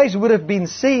grace would have been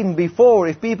seen before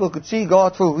if people could see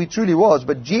God for who He truly was.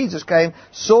 But Jesus came,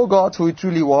 saw God for who He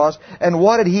truly was, and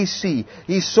what did He see?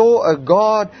 He saw a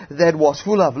God that was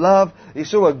full of love. He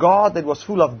saw a God that was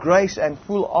full of grace and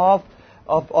full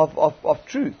of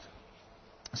truth.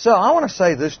 So I want to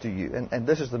say this to you, and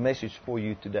this is the message for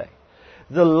you today.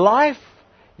 The life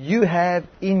you have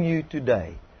in you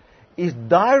today is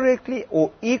directly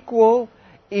or equal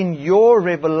in your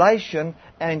revelation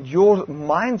and your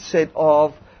mindset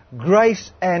of grace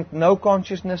and no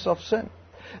consciousness of sin.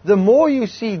 The more you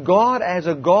see God as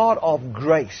a God of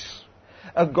grace,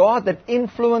 a God that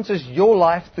influences your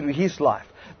life through His life,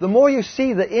 the more you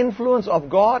see the influence of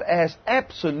God as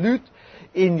absolute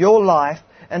in your life,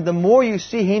 and the more you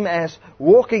see Him as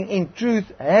walking in truth,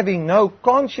 having no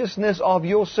consciousness of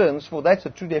your sins, for that's the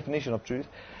true definition of truth,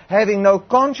 having no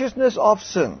consciousness of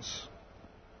sins,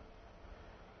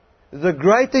 the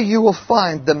greater you will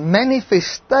find the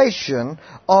manifestation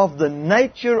of the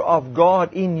nature of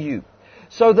God in you.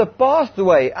 So the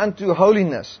pathway unto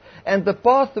holiness, and the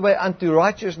pathway unto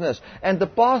righteousness, and the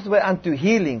pathway unto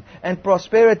healing and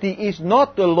prosperity is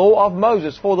not the law of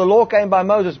Moses, for the law came by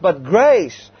Moses, but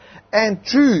grace and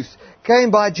truth came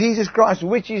by Jesus Christ,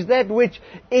 which is that which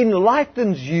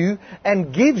enlightens you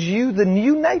and gives you the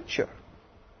new nature.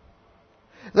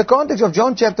 The context of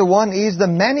John chapter 1 is the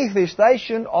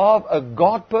manifestation of a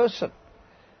God person.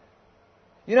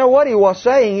 You know what he was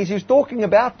saying is he's talking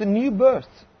about the new birth.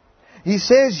 He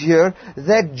says here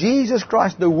that Jesus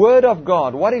Christ, the Word of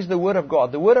God, what is the Word of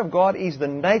God? The Word of God is the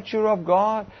nature of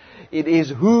God. It is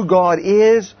who God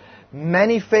is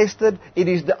manifested. It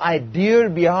is the idea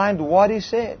behind what He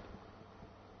said.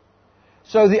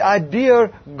 So the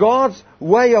idea, God's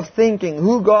way of thinking,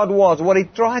 who God was, what He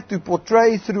tried to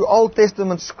portray through Old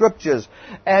Testament scriptures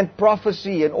and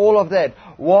prophecy and all of that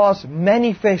was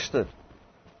manifested.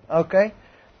 Okay?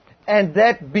 And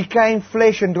that became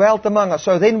flesh and dwelt among us.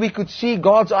 So then we could see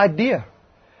God's idea.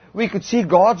 We could see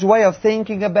God's way of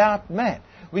thinking about man.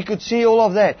 We could see all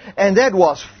of that. And that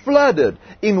was flooded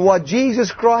in what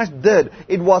Jesus Christ did.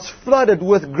 It was flooded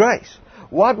with grace.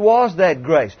 What was that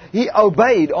grace? He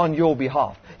obeyed on your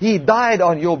behalf. He died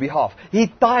on your behalf. He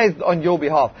tithed on your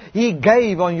behalf. He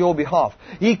gave on your behalf.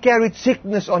 He carried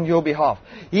sickness on your behalf.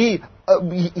 He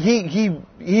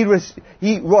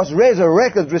was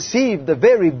resurrected, received the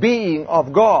very being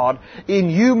of God in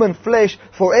human flesh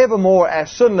forevermore as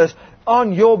sinless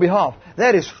on your behalf.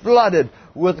 That is flooded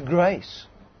with grace.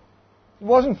 It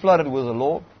wasn't flooded with the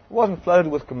law. It wasn't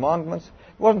flooded with commandments.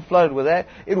 It wasn't flooded with that.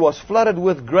 It was flooded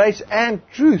with grace and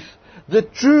truth. The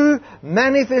true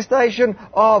manifestation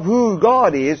of who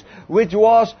God is, which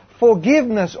was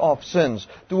forgiveness of sins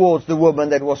towards the woman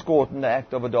that was caught in the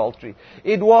act of adultery.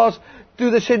 It was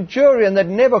to the centurion that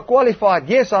never qualified,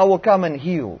 yes, I will come and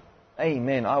heal.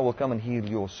 Amen, I will come and heal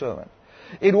your servant.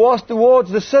 It was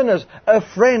towards the sinners, a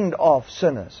friend of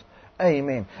sinners.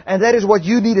 Amen. And that is what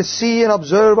you need to see and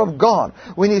observe of God.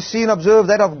 When you see and observe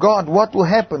that of God, what will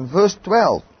happen? Verse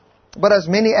 12. But as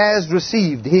many as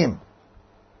received Him.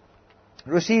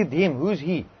 Received Him. Who's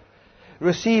He?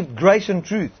 Received grace and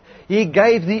truth. He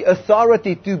gave the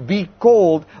authority to be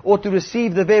called or to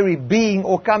receive the very being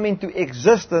or come into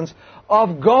existence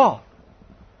of God.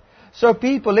 So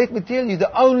people, let me tell you,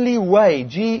 the only way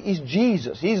is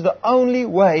Jesus. He's the only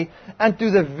way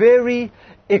unto the very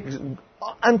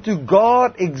unto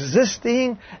God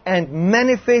existing and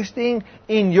manifesting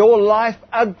in your life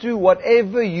unto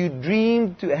whatever you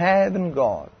dreamed to have in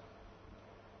God.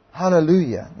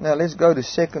 Hallelujah. Now let's go to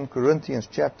 2 Corinthians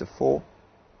chapter 4.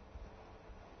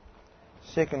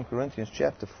 2 Corinthians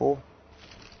chapter 4.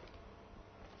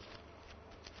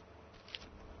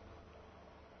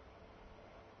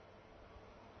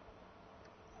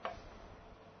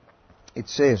 It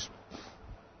says,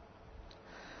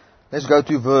 let's go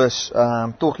to verse,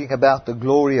 talking about the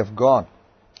glory of God.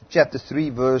 Chapter 3,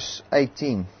 verse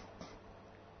 18.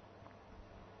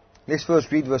 Let's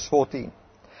first read verse 14.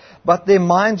 But their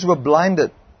minds were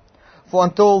blinded, for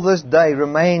until this day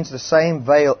remains the same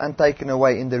veil untaken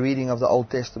away in the reading of the Old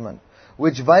Testament,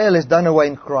 which veil is done away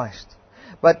in Christ.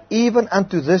 But even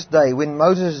unto this day, when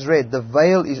Moses is read, the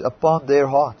veil is upon their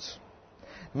hearts.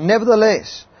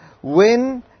 Nevertheless,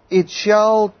 when it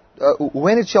shall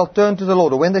turn to the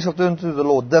Lord, or when they shall turn to the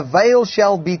Lord, the veil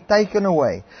shall be taken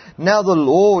away. Now the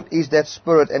Lord is that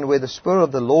Spirit, and where the Spirit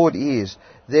of the Lord is,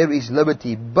 there is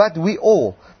liberty. But we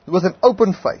all, with an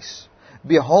open face,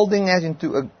 beholding as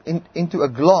into a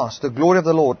glass the glory of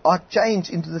the Lord, are changed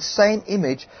into the same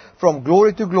image from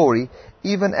glory to glory,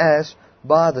 even as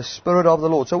by the Spirit of the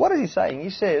Lord. So what is he saying? He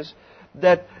says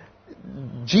that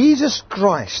Jesus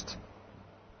Christ,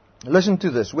 listen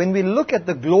to this, when we look at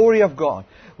the glory of God,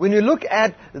 when you look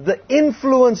at the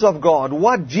influence of God,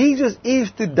 what Jesus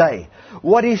is today,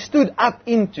 what He stood up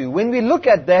into, when we look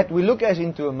at that, we look as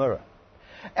into a mirror.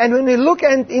 And when we look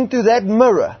into that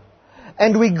mirror,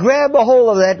 and we grab a hold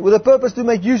of that with a purpose to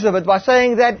make use of it by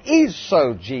saying, that is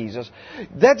so, Jesus.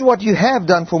 That's what you have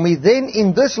done for me. Then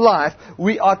in this life,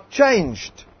 we are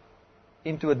changed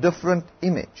into a different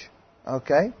image.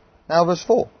 Okay? Now verse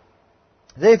 4.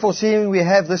 Therefore, seeing we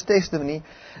have this testimony,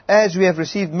 as we have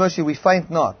received mercy, we faint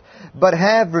not, but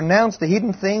have renounced the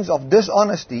hidden things of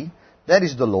dishonesty, that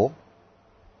is the law,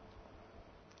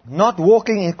 not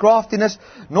walking in craftiness,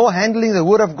 nor handling the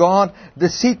word of God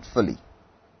deceitfully,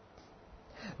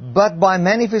 but by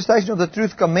manifestation of the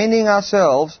truth, commending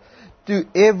ourselves to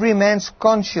every man's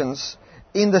conscience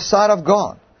in the sight of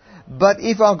God. But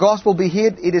if our gospel be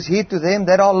hid, it is hid to them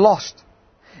that are lost,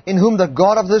 in whom the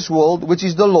God of this world, which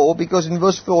is the law, because in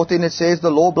verse 14 it says the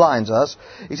law blinds us.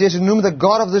 It says, in whom the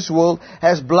God of this world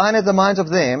has blinded the minds of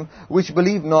them which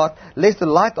believe not, lest the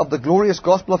light of the glorious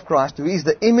gospel of Christ, who is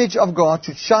the image of God,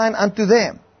 should shine unto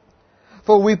them.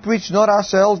 For we preach not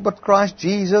ourselves, but Christ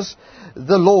Jesus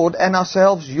the Lord, and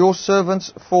ourselves your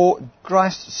servants for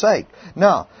Christ's sake.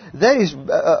 Now, that is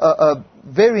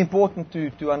very important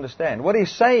to understand. What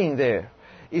he's saying there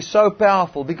is so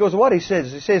powerful, because what he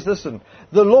says, listen,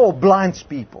 the law blinds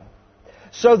people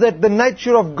so that the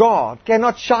nature of God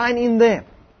cannot shine in them.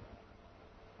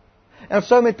 And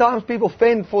so many times people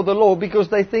fend for the law because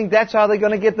they think that's how they're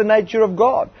going to get the nature of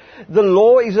God. The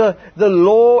law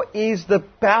is the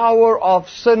power of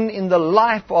sin in the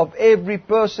life of every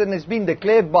person. It's been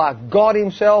declared by God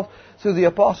Himself through the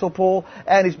Apostle Paul,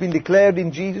 and it's been declared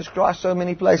in Jesus Christ so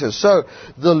many places. So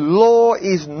the law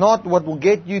is not what will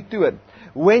get you to it.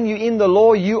 When you're in the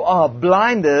law, you are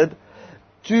blinded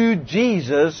to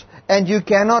Jesus, and you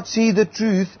cannot see the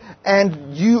truth,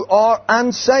 and you are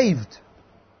unsaved.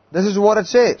 This is what it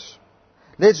says.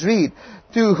 Let's read.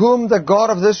 To whom the God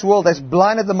of this world has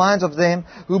blinded the minds of them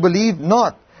who believe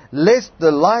not, lest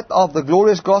the light of the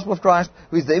glorious gospel of Christ,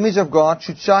 who is the image of God,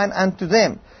 should shine unto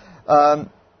them.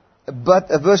 But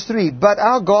verse 3, but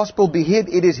our gospel be hid,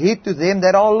 it is hid to them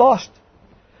that are lost.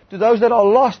 To those that are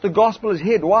lost, the gospel is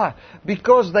hid. Why?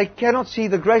 Because they cannot see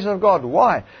the grace of God.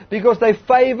 Why? Because they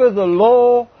favor the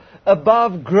law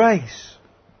above grace.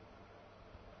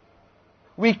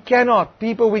 We cannot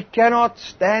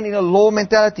stand in a law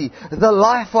mentality. The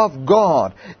life of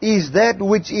God is that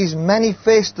which is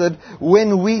manifested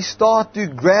when we start to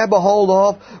grab a hold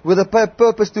of, with a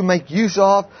purpose to make use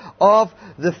of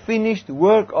the finished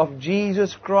work of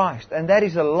Jesus Christ. And that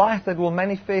is a life that will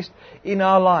manifest in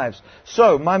our lives.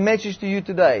 So, my message to you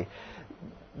today,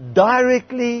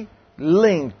 directly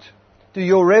linked to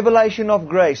your revelation of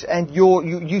grace and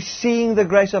you seeing the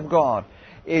grace of God,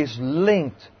 is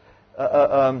linked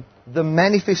the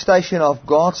manifestation of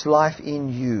God's life in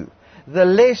you. The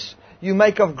less you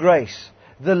make of grace,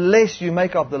 the less you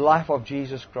make of the life of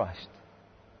Jesus Christ.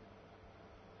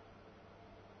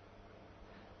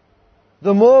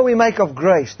 The more we make of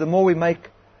grace, the more we make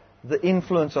the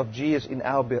influence of Jesus in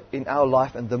our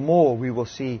life, and the more we will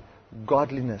see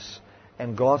godliness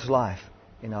and God's life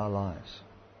in our lives.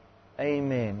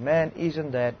 Amen. Man,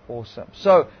 isn't that awesome?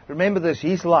 So, remember this,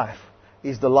 His life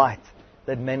is the light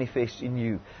that manifests in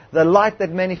you. The light that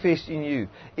manifests in you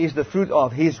is the fruit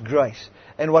of His grace.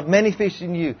 And what manifests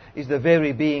in you is the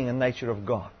very being and nature of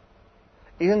God.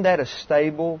 Isn't that a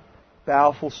stable,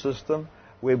 powerful system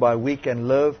whereby we can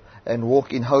live and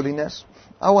walk in holiness?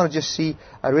 I want to just see,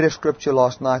 I read a scripture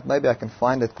last night, maybe I can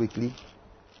find it quickly.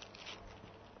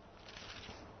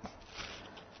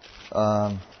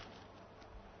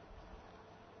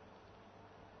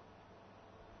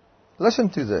 Listen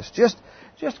to this, just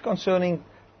concerning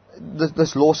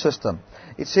this law system.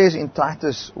 It says in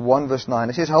Titus 1 verse 9,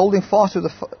 it says, holding fast to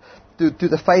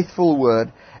the faithful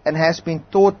word, and has been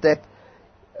taught that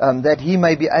he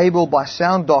may be able by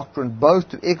sound doctrine both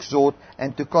to exhort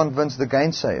and to convince the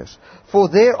gainsayers. For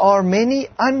there are many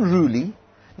unruly.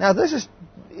 Now this is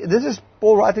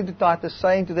Paul writing to Titus,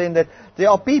 saying to them that there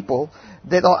are people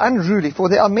that are unruly. For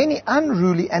there are many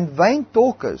unruly and vain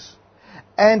talkers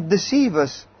and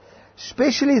deceivers,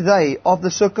 especially they of the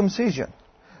circumcision,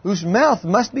 whose mouth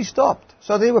must be stopped.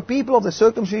 So there were people of the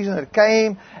circumcision that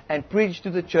came and preached to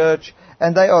the church,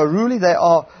 and they are unruly,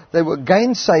 they were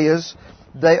gainsayers,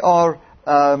 they are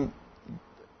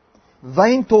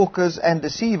vain talkers and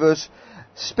deceivers,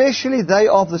 especially they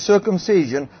of the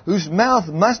circumcision, whose mouth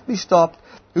must be stopped,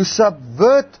 who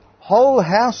subvert whole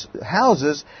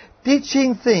houses,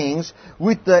 teaching things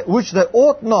which they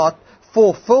ought not,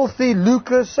 for filthy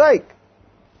lucre's sake,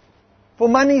 for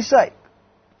money's sake.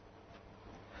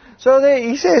 So there,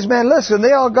 he says, man, listen,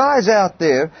 there are guys out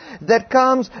there that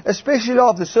comes, especially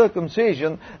of the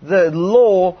circumcision, the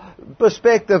law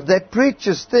perspective, that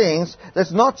preaches things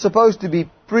that's not supposed to be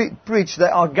preached. They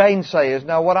are gainsayers.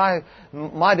 Now,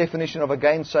 my definition of a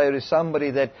gainsayer is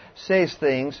somebody that says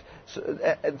things so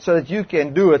that you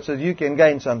can do it, so that you can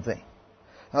gain something.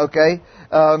 Okay?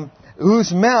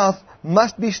 Whose mouth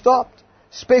must be stopped.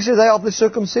 Especially they of the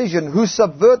circumcision, who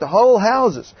subvert whole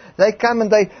houses. They come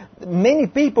and many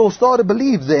people start to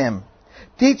believe them,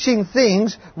 teaching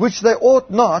things which they ought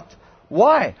not.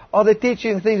 Why are they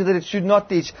teaching things that it should not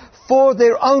teach? For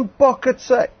their own pocket's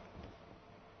sake.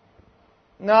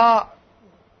 Now,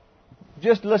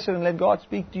 just listen and let God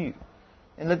speak to you.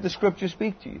 And let the Scripture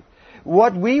speak to you.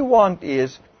 What we want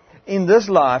is, in this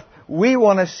life, we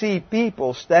want to see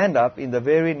people stand up in the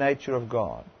very nature of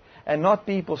God. And not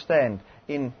people stand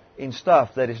in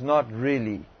stuff that is not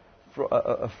really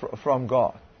from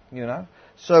God, you know.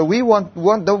 So we don't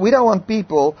want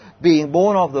people being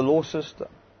born of the law system.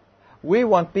 We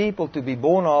want people to be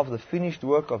born of the finished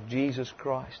work of Jesus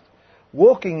Christ,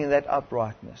 walking in that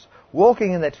uprightness,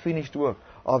 walking in that finished work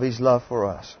of His love for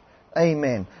us.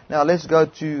 Amen. Now let's go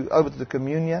over to the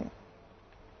communion.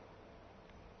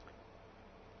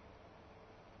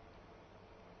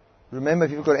 Remember,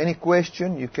 if you've got any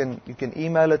question, you can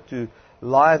email it to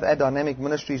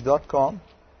live@dynamicministries.com,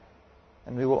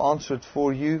 and we will answer it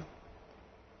for you,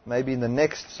 maybe in the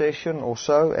next session or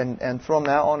so. And from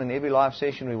now on, in every live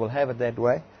session, we will have it that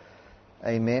way.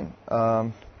 Amen. I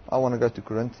want to go to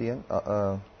 1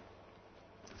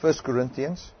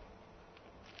 Corinthians.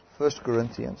 1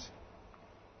 Corinthians.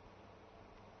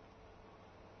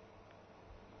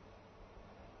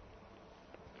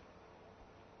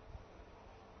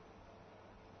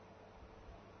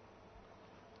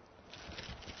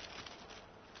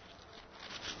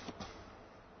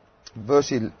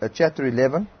 Chapter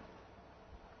 11,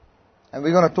 and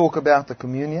we're going to talk about the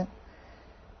communion.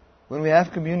 When we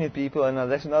have communion, people, and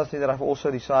that's another thing that I've also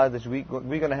decided, is we're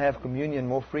going to have communion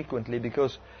more frequently,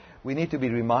 because we need to be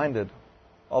reminded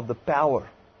of the power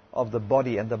of the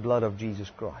body and the blood of Jesus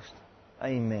Christ.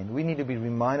 Amen. We need to be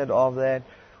reminded of that.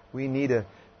 We need to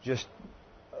just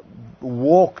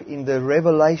walk in the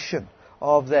revelation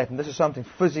of that, and this is something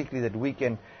physically that we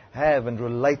can have and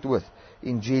relate with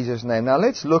in Jesus' name. Now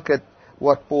let's look at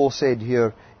what Paul said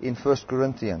here in 1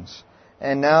 Corinthians.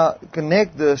 And now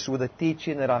connect this with a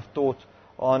teaching that I've taught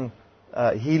on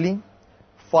healing,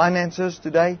 finances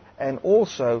today, and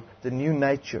also the new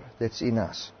nature that's in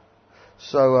us.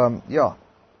 So,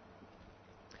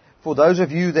 for those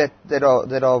of you that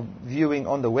are viewing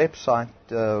on the website,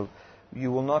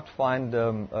 you will not find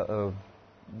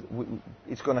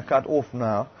it's going to cut off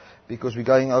now because we're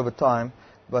going over time.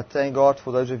 But thank God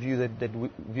for those of you that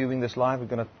viewing this live. We're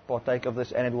going to partake of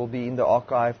this, and it will be in the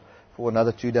archive for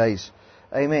another 2 days.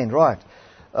 Amen. Right.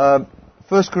 1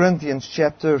 Corinthians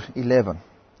chapter 11.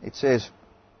 It says,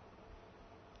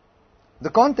 the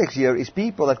context here is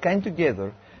people that came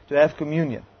together to have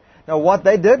communion. Now what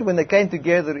they did when they came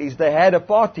together is they had a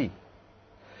party.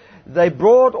 They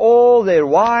brought all their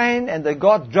wine and they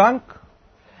got drunk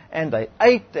and they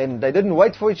ate and they didn't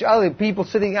wait for each other. People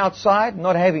sitting outside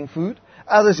not having food.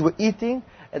 Others were eating.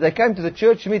 And they came to the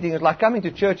church meeting. It's like coming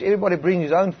to church, everybody brings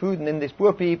his own food, and then there's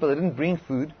poor people that didn't bring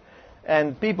food.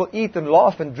 And people eat and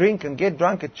laugh and drink and get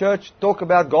drunk at church, talk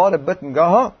about God a bit and go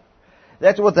home.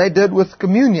 That's what they did with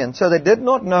communion. So they did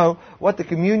not know what the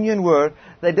communion were.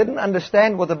 They didn't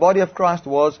understand what the body of Christ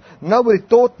was. Nobody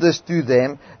taught this to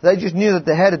them. They just knew that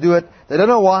they had to do it. They don't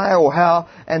know why or how.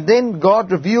 And then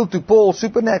God revealed to Paul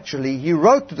supernaturally. He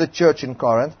wrote to the church in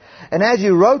Corinth. And as he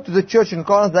wrote to the church in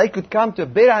Corinth, they could come to a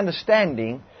better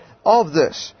understanding of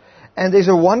this. And there's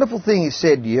a wonderful thing he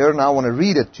said here, and I want to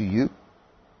read it to you.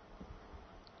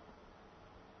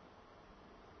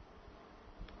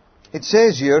 It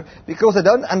says here, because they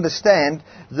don't understand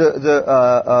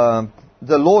the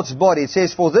Lord's body, it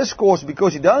says, for this cause,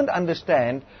 because you don't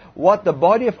understand what the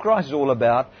body of Christ is all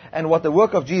about and what the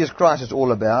work of Jesus Christ is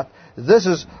all about, this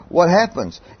is what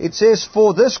happens. It says,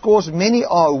 for this cause many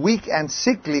are weak and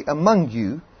sickly among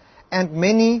you, and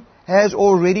many has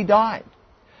already died.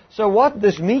 So what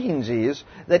this means is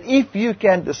that if you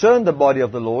can discern the body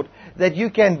of the Lord, that you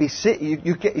can be sick,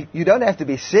 you don't have to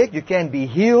be sick, you can be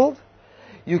healed.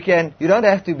 You don't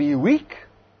have to be weak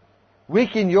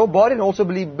in your body, and also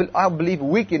I believe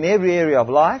weak in every area of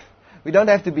life. We don't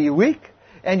have to be weak,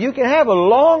 and you can have a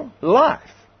long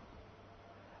life.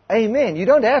 Amen. You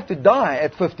don't have to die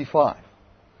at 55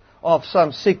 of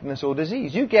some sickness or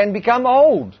disease. You can become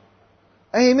old.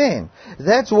 Amen.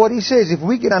 That's what he says. If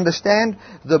we can understand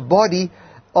the body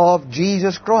of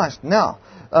Jesus Christ. Now,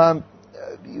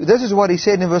 this is what he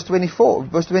said in verse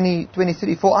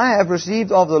 23. For I have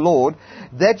received of the Lord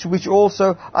that which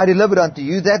also I delivered unto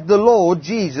you, that the Lord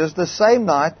Jesus, the same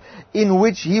night in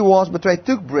which he was betrayed,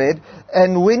 took bread,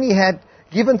 and when he had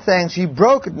given thanks, he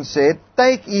broke it and said,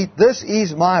 take, eat, this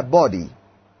is my body,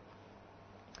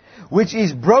 which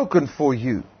is broken for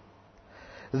you.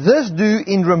 This do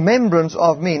in remembrance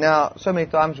of me. Now, so many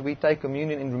times we take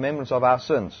communion in remembrance of our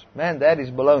sins. Man, that is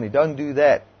baloney. Don't do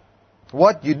that.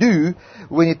 What you do,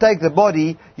 when you take the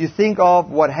body, you think of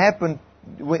what happened.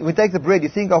 When you take the bread, you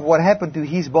think of what happened to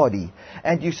his body.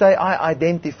 And you say, I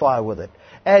identify with it.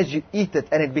 As you eat it,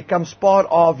 and it becomes part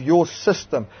of your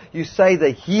system, you say,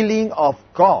 the healing of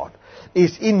God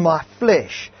is in my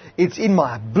flesh. It's in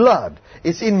my blood.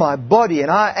 It's in my body.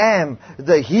 And I am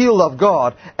the healed of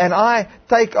God. And I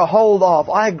take a hold of,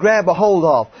 I grab a hold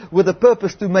of, with the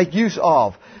purpose to make use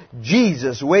of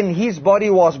Jesus. When his body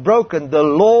was broken, the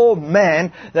law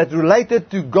man that related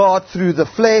to God through the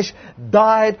flesh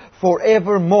died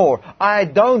forevermore. I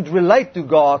don't relate to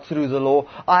God through the law.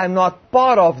 I am not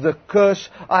part of the curse.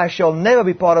 I shall never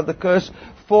be part of the curse.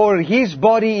 For his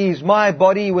body is my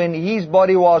body. When his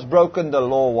body was broken, the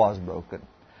law was broken.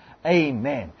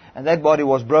 Amen. And that body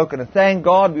was broken. And thank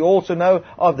God we also know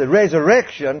of the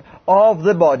resurrection of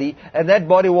the body. And that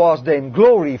body was then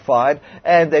glorified.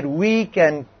 And that we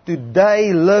can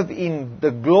today live in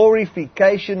the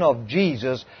glorification of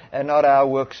Jesus and not our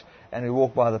works. And we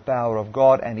walk by the power of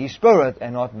God and His Spirit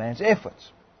and not man's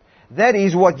efforts. That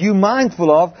is what you're mindful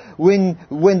of when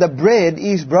the bread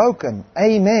is broken.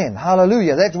 Amen.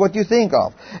 Hallelujah. That's what you think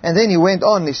of. And then he went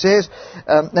on. He says,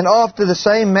 and after the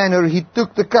same manner he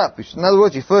took the cup. In other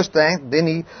words, he first thanked, then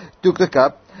he took the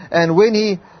cup. And when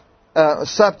he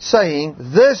supped, saying,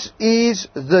 this is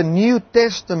the New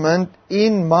Testament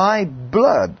in my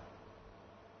blood.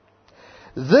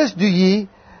 This do ye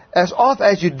as oft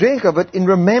as you drink of it in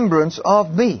remembrance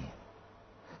of me.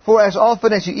 For as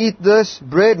often as you eat this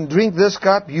bread and drink this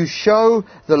cup, you show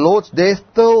the Lord's death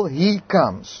till He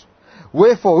comes.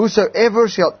 Wherefore, whosoever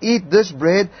shall eat this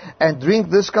bread and drink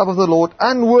this cup of the Lord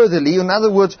unworthily, in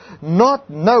other words, not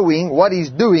knowing what he's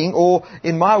doing, or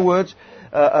in my words,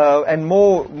 and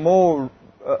more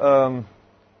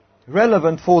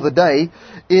relevant for the day,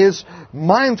 is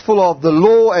mindful of the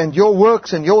law and your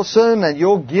works and your sin and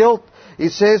your guilt,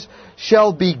 it says,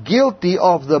 shall be guilty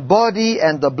of the body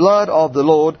and the blood of the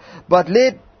Lord. But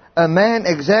let a man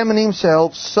examine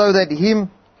himself, so let him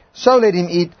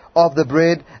eat of the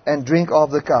bread and drink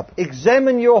of the cup.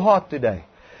 Examine your heart today.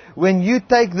 When you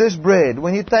take this bread,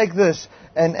 when you take this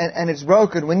and it's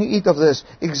broken, when you eat of this,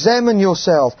 examine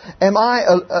yourself. Am I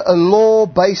a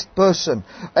law-based person?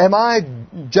 Am I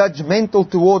judgmental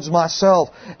towards myself?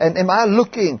 And am I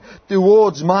looking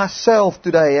towards myself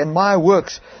today and my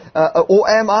works? Or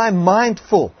am I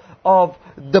mindful of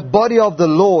the body of the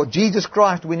law, Jesus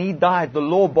Christ, when He died, the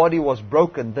law body was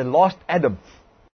broken. The last Adam